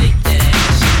 shake that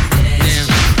ass, shake that ass,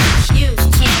 shake. You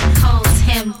can't hold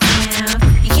him down.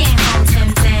 You can't hold him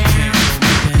down.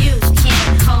 You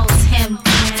can't hold him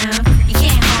down. You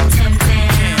can't hold him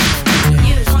down. You can't hold him down. You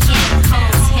can't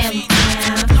hold him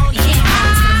down. You can't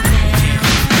hold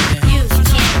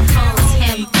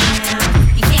him down.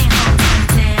 You can't hold him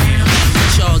down.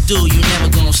 What y'all do, you never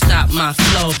gonna stop my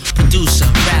flow. Producer,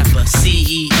 rapper,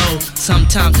 CEO.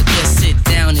 Sometimes I just sit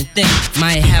down and think.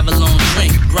 Might have a long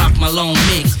drink, rock my long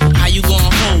mix. How you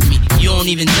gonna hold me? You don't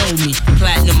even know me.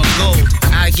 Platinum or gold,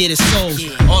 I get it sold.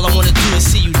 All I wanna do is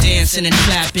see you dancing and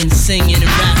clapping, singing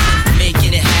and rapping,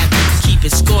 making it happen. Keep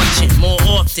it scorching more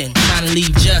often. Trying to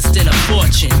leave just in a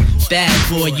fortune. Bad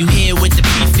boy, you here with the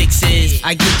prefixes.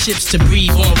 I get chips to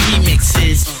breathe on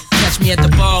remixes. Catch me at the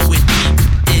bar with deep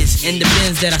is. In the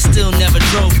Benz that I still never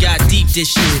drove, got deep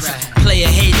dishes. Player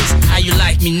haters, how you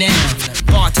like me now?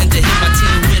 Bartender hit my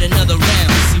team with another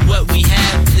round. See what we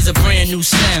have is a brand new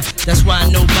sound. That's why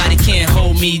nobody can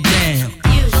hold me down.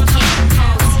 You can't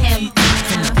hold him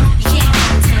down. You can't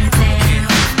hold him down.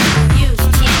 You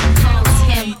can't hold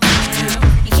him down.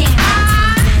 You can't hold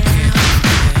him down.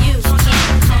 You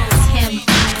can't hold him down.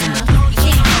 You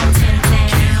can't hold him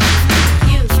down.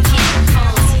 You can't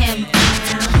hold him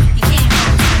down. You can't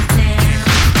hold him down.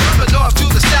 From the north to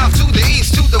the south, to the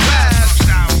east, to the west.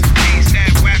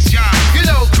 You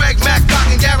know Craig Mack,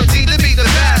 rockin' guaranteed to be the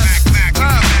best.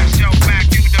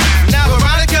 Now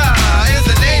Veronica is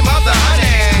the name of the honey.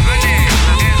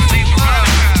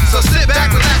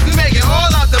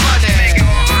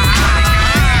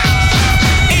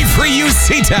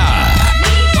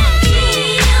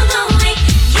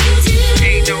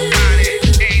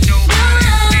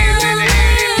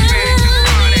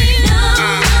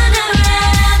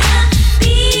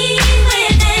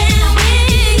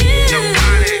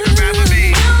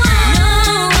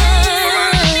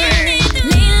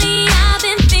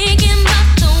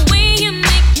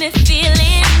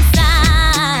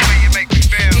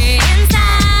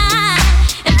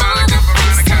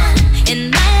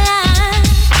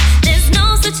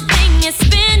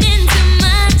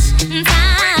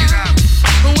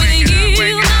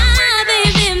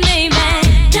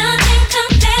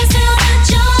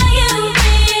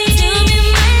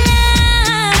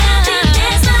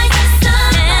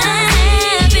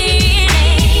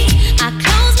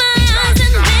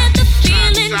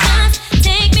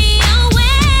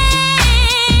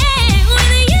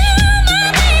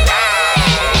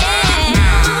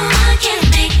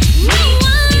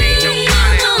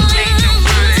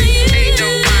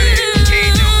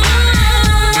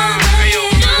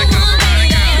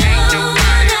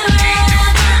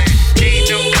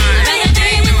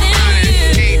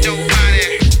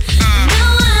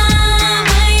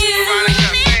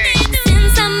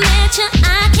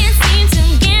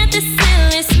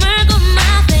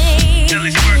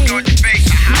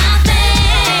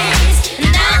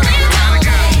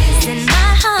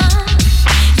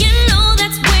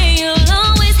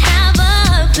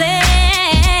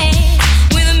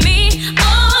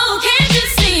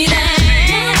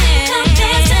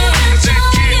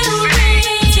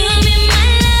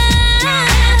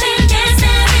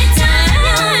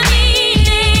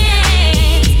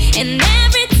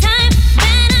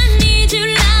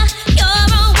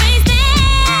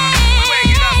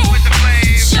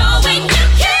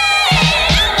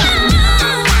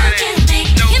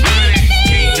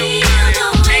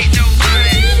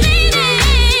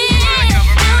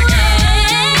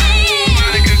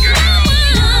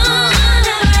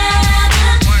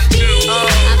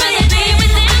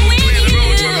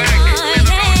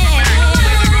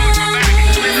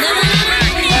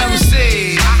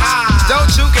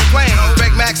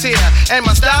 and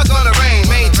my style gonna reign,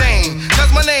 maintain.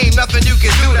 Cause my name, nothing you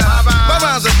can do that. My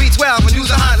rhymes are V12 and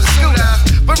use a Honda scooter.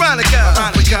 Veronica,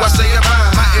 for you I say a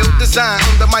rhyme. My ill design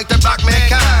on the mic that rock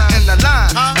mankind. And the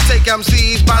line, I take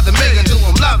MCs by the million, do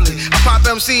them lovely. I pop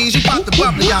MCs, you pop the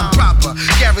bubbly, I'm proper.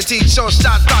 Guaranteed short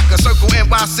shot rocker, circle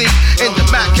NYC in the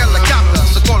Mac helicopter.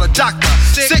 So call a doctor.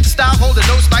 Sick style, holding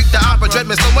notes like the opera.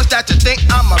 Dread me so much that you think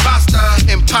I'm a roster.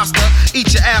 Imposter,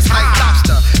 eat your ass like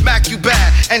lobster. Mac you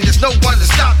bad, and there's no one to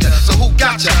stop ya. So who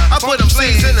got ya? I put them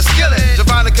sleeves in the skillet.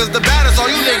 Veronica's the baddest, all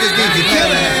you niggas need to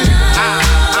kill it.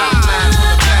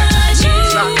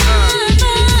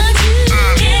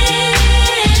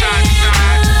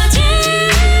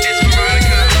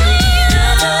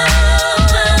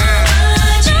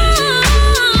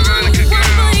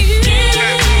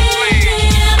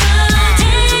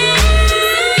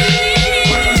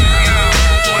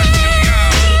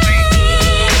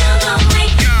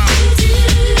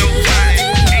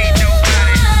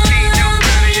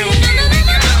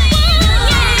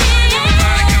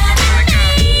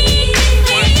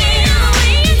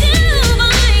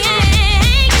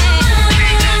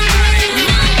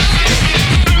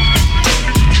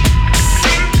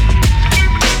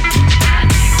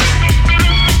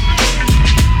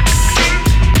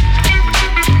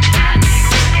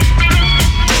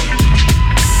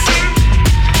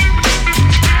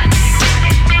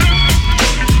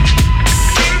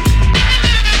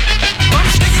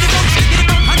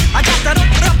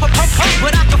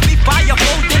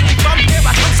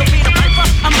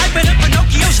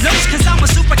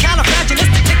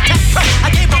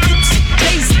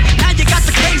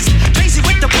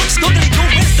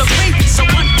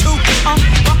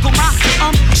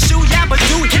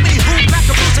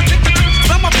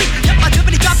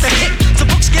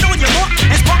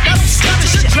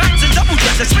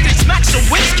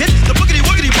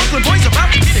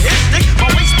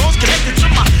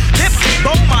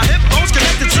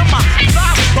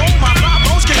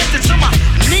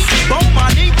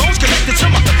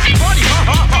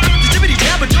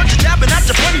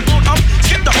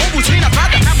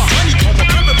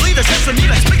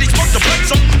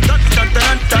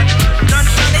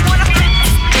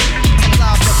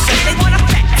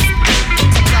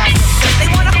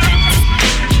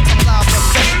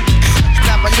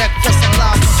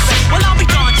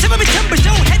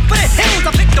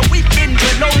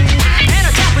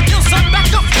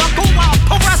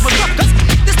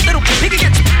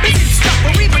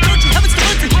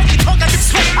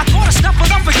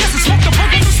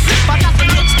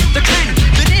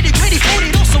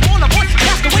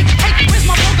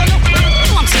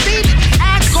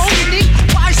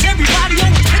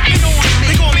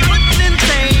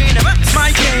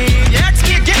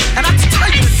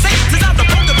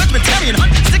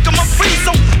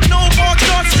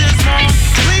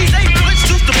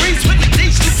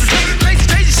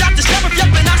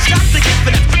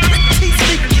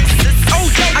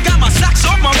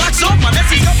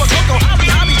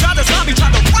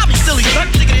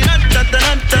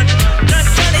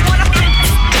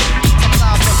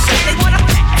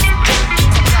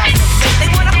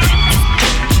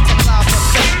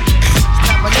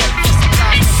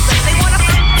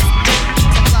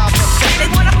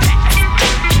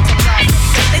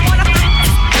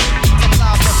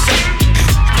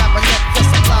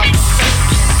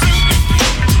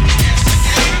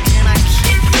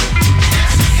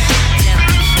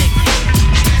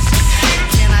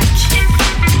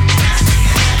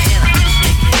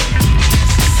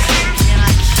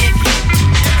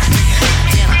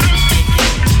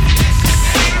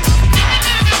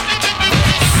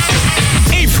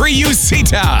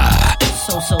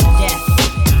 So death,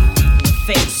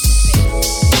 face,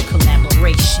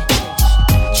 collaboration.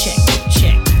 Check.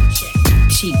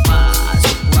 T-Wise,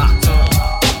 rock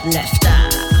on. Left eye,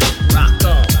 rock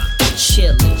on.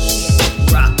 Chili,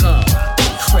 rock on.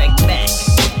 Craig Mack,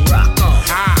 rock on.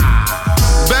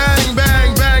 Bang,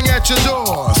 bang, bang at your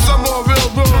door. Some more real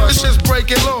raw, it's just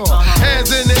breaking law. Hands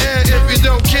in the air if you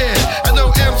don't care. I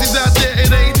know MCs out there,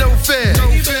 it ain't no fair.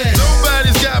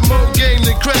 Nobody's got more game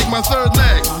than Craig, my third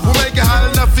leg. We'll make it hot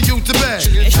enough for you to beg.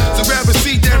 So grab a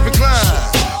seat and recline.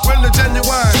 When the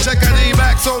genuine, check out the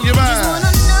backs on your mind. Just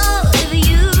wanna know if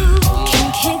you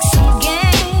can kick some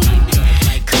game.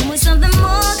 Come with something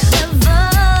more clever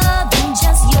than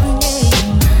just your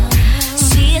name.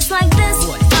 See, it's like this.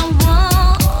 I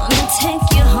wanna take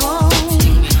you home,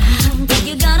 but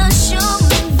you gotta show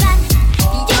me that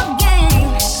your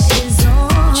game is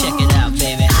on. Check it out,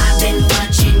 baby. I've been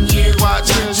watching you,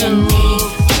 watching me,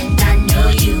 and I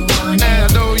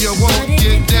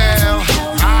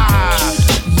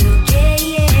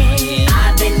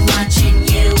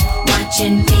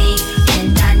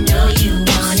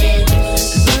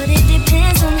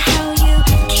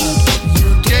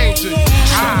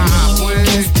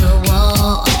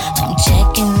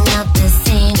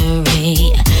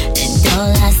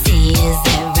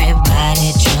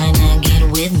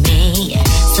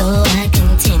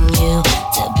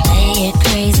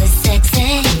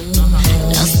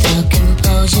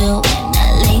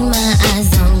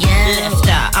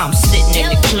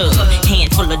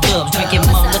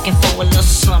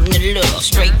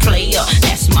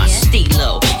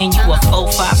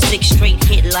 4, 5, 6 straight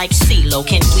hit like CeeLo.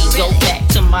 Can we go back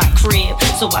to my crib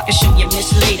so I can show you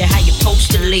Miss Lady how you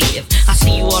supposed to live? I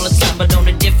see you all the time, but on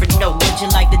a different note. Would you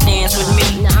like to dance with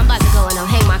me? Nah, I'm about to go and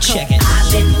hang my coat. Check it.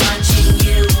 I've been watching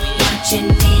you, watching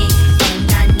me,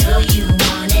 and I know you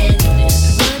want it.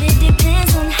 But it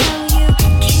depends on how you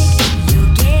kick, you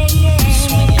get it.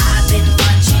 I've been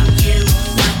watching you,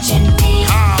 watching me,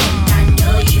 and I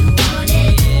know you want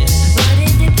it. But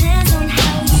it depends on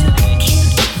how you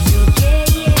kick, you get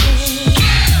it.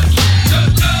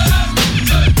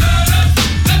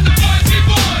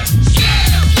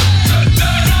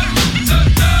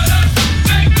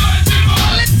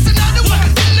 It's another one,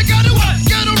 then they got a one,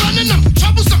 got a running them.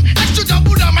 Troublesome, extra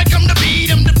double down, might come to beat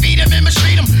him, defeat him, and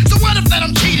mistreat him. So what if that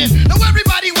I'm cheating? Now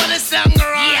everybody wanna sound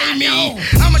around me.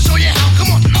 I'ma show you how, come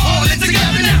on, all in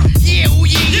together now. Yeah, oh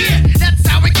yeah, yeah, that's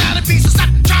how it gotta be. So stop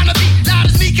trying to be loud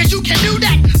as me, cause you can do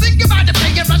that. Think about the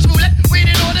pay and rush roulette,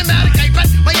 waiting automatic. I bet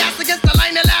my ass against the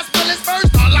line, the last bullet's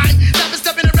first online.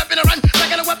 Stepping and repping a run,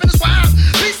 like a weapon is wild.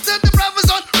 Peace to the brothers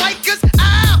on Rikers,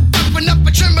 ow. Upping up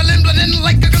a trembling, blending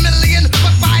like a chameleon.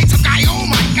 But by some guy, oh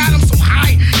my god, I'm so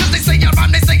high. Cause they say I rhyme,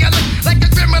 they say I look like a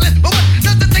gremlin. But what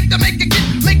does it take to make a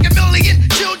kid, make a million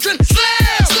children?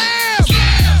 Slam, slam.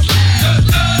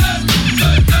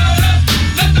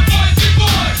 Let the boys be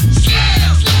boys.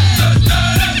 Slam, slam.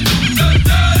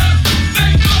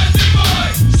 Make noise, be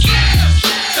boys. Slam,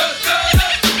 slam.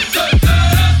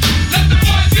 Let the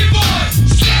boys be boys.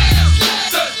 Slam,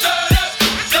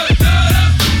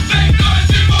 make noise,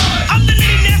 be boys. I'm the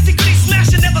nitty nasty gritty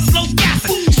smasher, never slow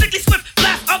gassing. Strictly swift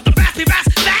blast of the raspy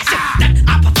fashion that I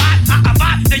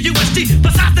provide the USD.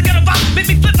 Besides the ghetto vibe, make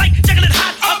me flip like Jekyll and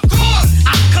Hyde. Of course,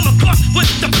 I come across with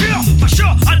the pure, for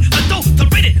sure,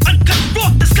 unadulterated, uncut, raw,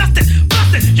 disgusting,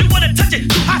 busted. You wanna touch it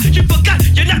too high, you forgot,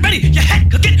 you're not ready. Your head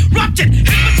could get ruptured.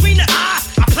 Hit between the eyes.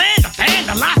 I plan the fan,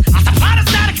 the lies. I supply the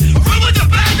static, run with the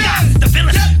bad guys. The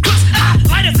villains, crooks,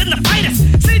 lighters, and the fighters.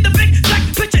 See the big black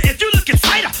picture if you look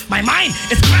inside her. My mind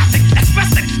is graphic,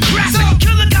 expressive, graphic.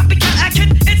 Killer copycat action,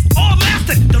 it's all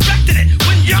mastered. Directed it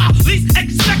when y'all least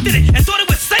expected it and thought it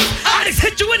was safe. I just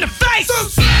hit you in the face.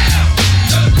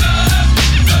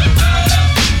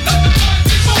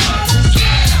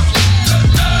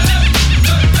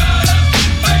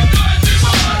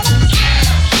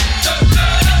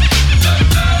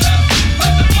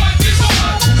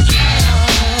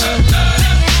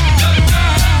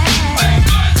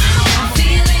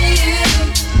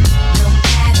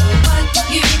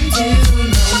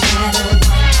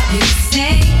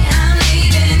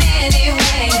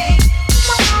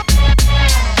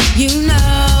 You know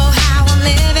how I'm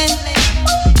living.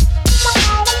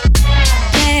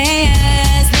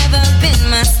 Has never been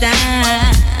my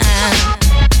style.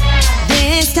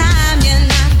 This time you're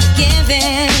not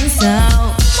forgiving, so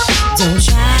don't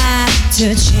try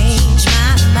to change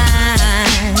my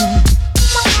mind.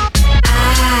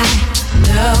 I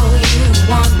know you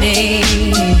want me.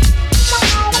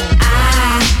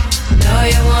 I know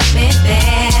you want me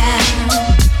there.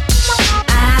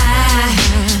 I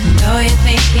know you're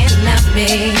thinking of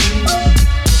me.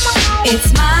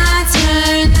 It's my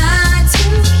turn not to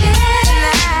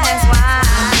care. That's why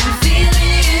I'm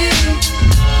feeling you.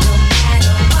 No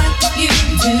matter what you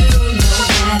do, no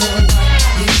matter what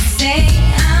you say,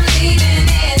 I'm leaving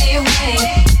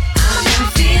anyway. I'm not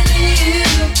feeling you.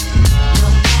 No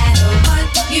matter what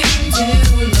you do,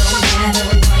 no matter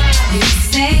what you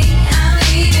say, I'm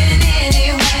leaving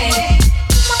anyway.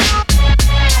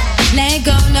 Let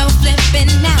go, no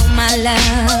flipping now, my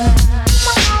love.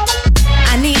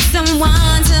 I need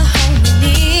someone to hold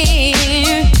me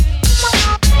near.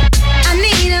 I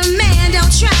need a man,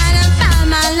 don't try to buy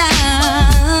my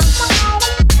love.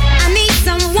 I need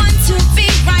someone to be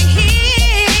right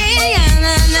here. Yeah,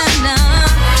 nah, nah,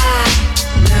 nah.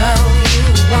 I know you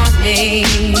want me.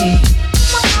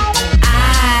 I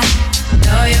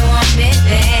know you want me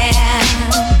there.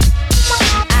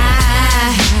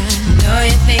 I know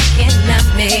you're thinking of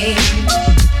me.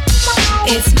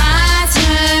 It's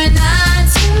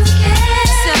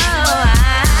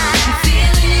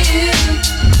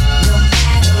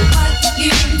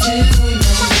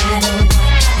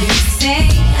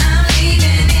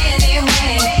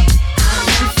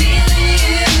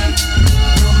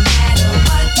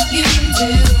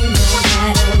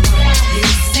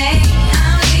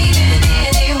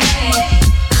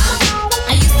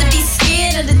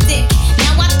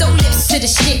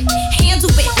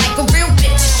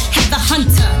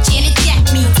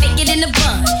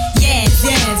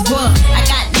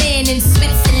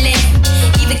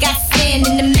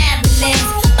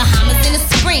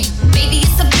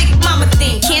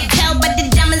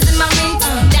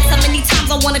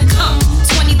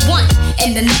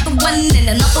and another one, and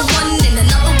another one, and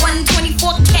another one.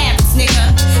 24 carats, nigga.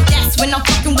 That's when I'm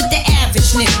fucking with the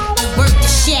average nigga. Word to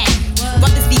shack,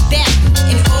 brothers be back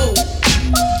and old.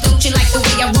 Don't you like the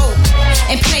way I roll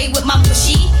and play with my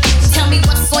pushy? Tell me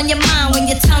what's on your mind when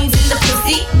your tongue's in the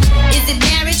pussy. Is it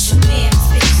marriage? Damn,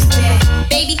 bitch is bad.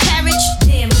 Baby carriage?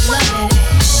 Damn, I love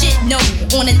that. Shit, no,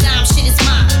 on a dime, shit is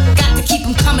mine. Got to keep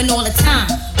them coming all the time.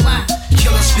 Why?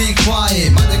 Killers be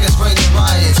quiet, my niggas bring the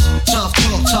riots. Tough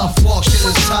talk, tough walk, shit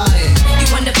is tired. You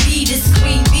wanna be this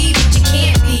queen bee, but you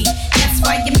can't be. That's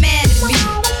why you're mad at me.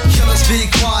 Killers be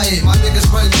quiet, my niggas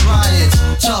bring the riots.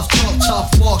 Tough talk, tough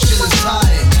walk, shit is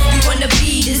tired. You wanna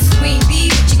be this queen bee,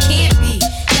 but you can't be.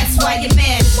 That's why you're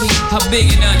mad at me. How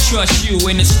big and untrust you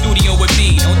in the studio with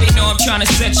me? Don't they know I'm trying to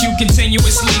set you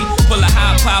continuously? Pull a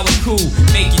high power cool,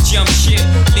 make you jump ship.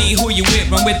 Lead who you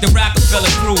with, run with the Rockefeller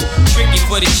crew. Tricky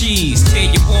for the cheese, tear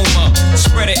your womb up.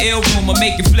 Spread a ill rumor,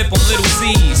 make you flip on little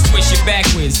Z's. Twist it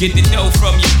backwards, get the dough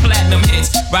from your platinum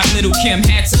hits. Rock Little Kim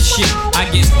hats and shit. I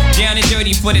get down and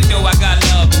dirty for the dough, I got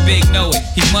love, and Big know it.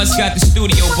 He must got the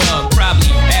studio bug,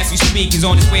 probably. As we speak, he's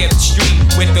on his way up the street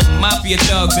with the mafia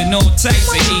thugs and all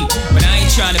types of heat. But I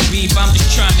ain't trying to beef, I'm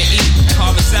just trying to eat.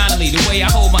 Horizontally, the way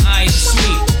I hold my eyes is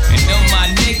sweet. And know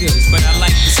my niggas, but I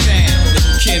like the sound.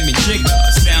 Little Kim and Jigga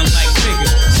sound like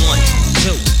figures. 1,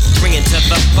 2, bring it to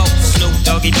the boat. Snoop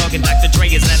Doggy Dogg and Dr.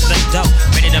 Dre is at the door.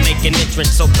 Ready to make an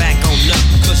entrance, so back on up.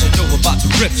 Cause you know we're about to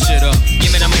rip shit up.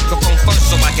 Give me the microphone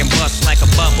first so I can bust like a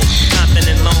bubble. Compton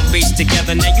and Long Beach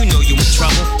together, now you know you in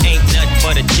trouble. Ain't nothing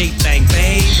but a G thing,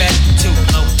 baby. Too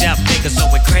low out niggas, so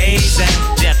we're crazy.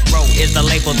 Death Row is the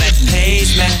label that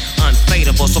pays me.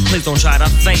 Unfadable, so please don't try to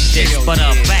fake this. But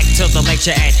back to the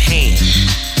lecture at hand.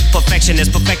 Perfection is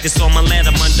perfected, so I'ma let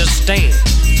them understand.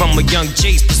 From a young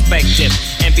G's perspective.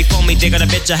 And before me dig on a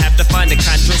bitch, I have to find a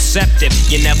contraceptive.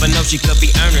 You never know, she could be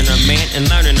earning her man and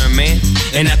learning her man.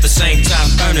 And at the same time,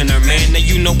 burning her man. Now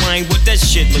you know I ain't with that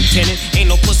shit, Lieutenant. Ain't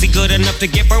no pussy good enough to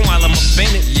get burned while I'm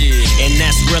offended. Yeah. And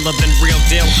that's realer than real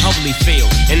deal,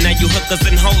 Holyfield. And now you hookers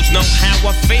and hoes know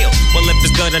how I feel. Well, if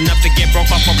it's good enough to get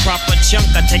broke off a proper chunk,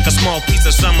 I take a small piece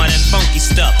of some of that funky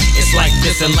stuff. It's like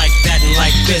this and like that and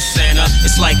like this and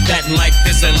it's like that and like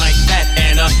this and like that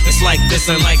and it's like this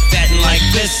and like that and like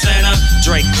this and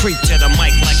Drake creep to the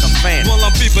mic like a fan. Well,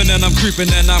 I'm peeping and I'm creeping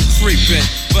and I'm creeping,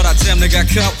 but I damn near got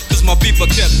caught cause my beeper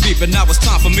kept beeping. Now it's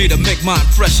time for me to make my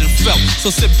impression felt. So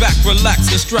sit back, relax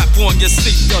and strap on your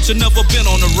seatbelt. You've never been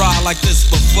on a ride like this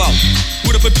before.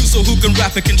 With a producer who can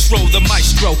rap and control the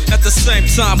maestro. At the same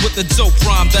time with the dope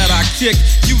rhyme that I kick.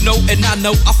 You know and I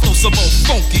know I flow some old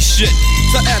funky shit.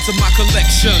 To add to my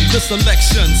collection, this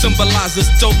selection symbolizes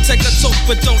dope. Take a toke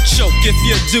but don't choke. If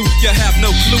you do, you have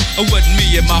no clue of what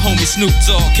me and my homie Snoop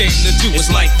Dogg came to do.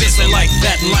 It's like this and like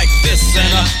that and like this and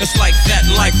it's like that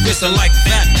and like this and like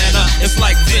that and it's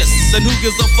like this. And who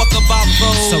gives a fuck about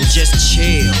those? So just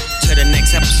chill to the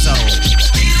next episode.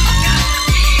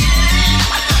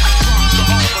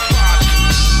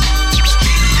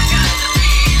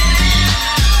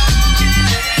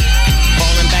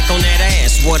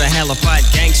 What a hellified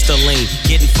gangster lean.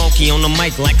 Getting funky on the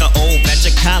mic like an old batch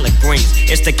of collard greens.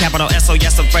 It's the capital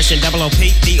S-O-S, I'm fresh and double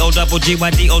O-P.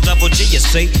 D-O-double-G-Y-D-O-double-G, you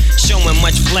see. Showing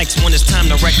much flex when it's time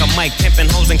to wreck a mic. Pimping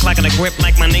hoes and clocking a grip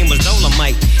like my name was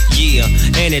Dolomite. Yeah,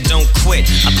 and it don't quit.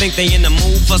 I think they in the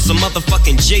mood for some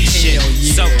motherfucking G shit.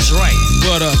 Yeah. So Dre,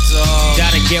 what up, dog?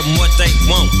 Gotta give them what they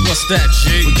want. What's that,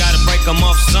 G? We gotta break them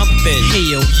off something.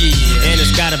 Hell yeah. And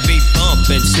it's gotta be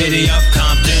bumpin'. City of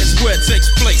Compton. It's where it takes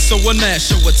place, so a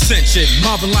national attention.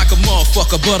 Mobbing like a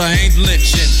motherfucker, but I ain't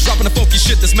lynching. Dropping the funky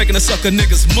shit that's making the sucker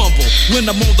niggas mumble. When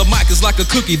I'm on the mic, it's like a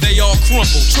cookie, they all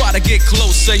crumble. Try to get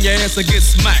close, say your ass will get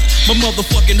smacked. My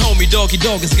motherfucking homie, Doggy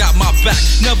Dogg, has got my back.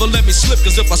 Never let me slip,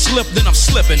 cause if I slip, then I'm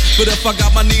slipping. But if I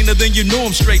got my Nina, then you know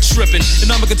I'm straight tripping.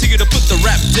 And I'ma continue to put the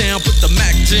rap down, put the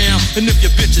Mac down. And if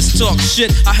your bitches talk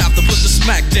shit, I have to put the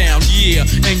smack down. Yeah,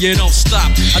 and you don't stop.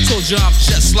 I told you I'm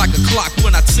just like a clock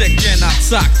when I tick and I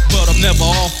talk. But I'm never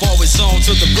off, always on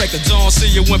till the break of dawn. See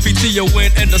you when PTO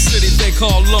in the city they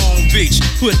call Long Beach.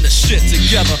 Putting the shit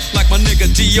together like my nigga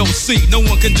DOC. No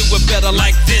one can do it better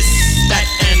like this, that,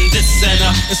 and this, and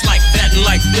it's like that, and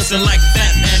like this, and like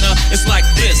that, and it's like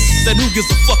this. Then who gives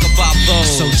a fuck about those?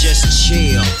 So just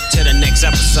chill to the next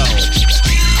episode.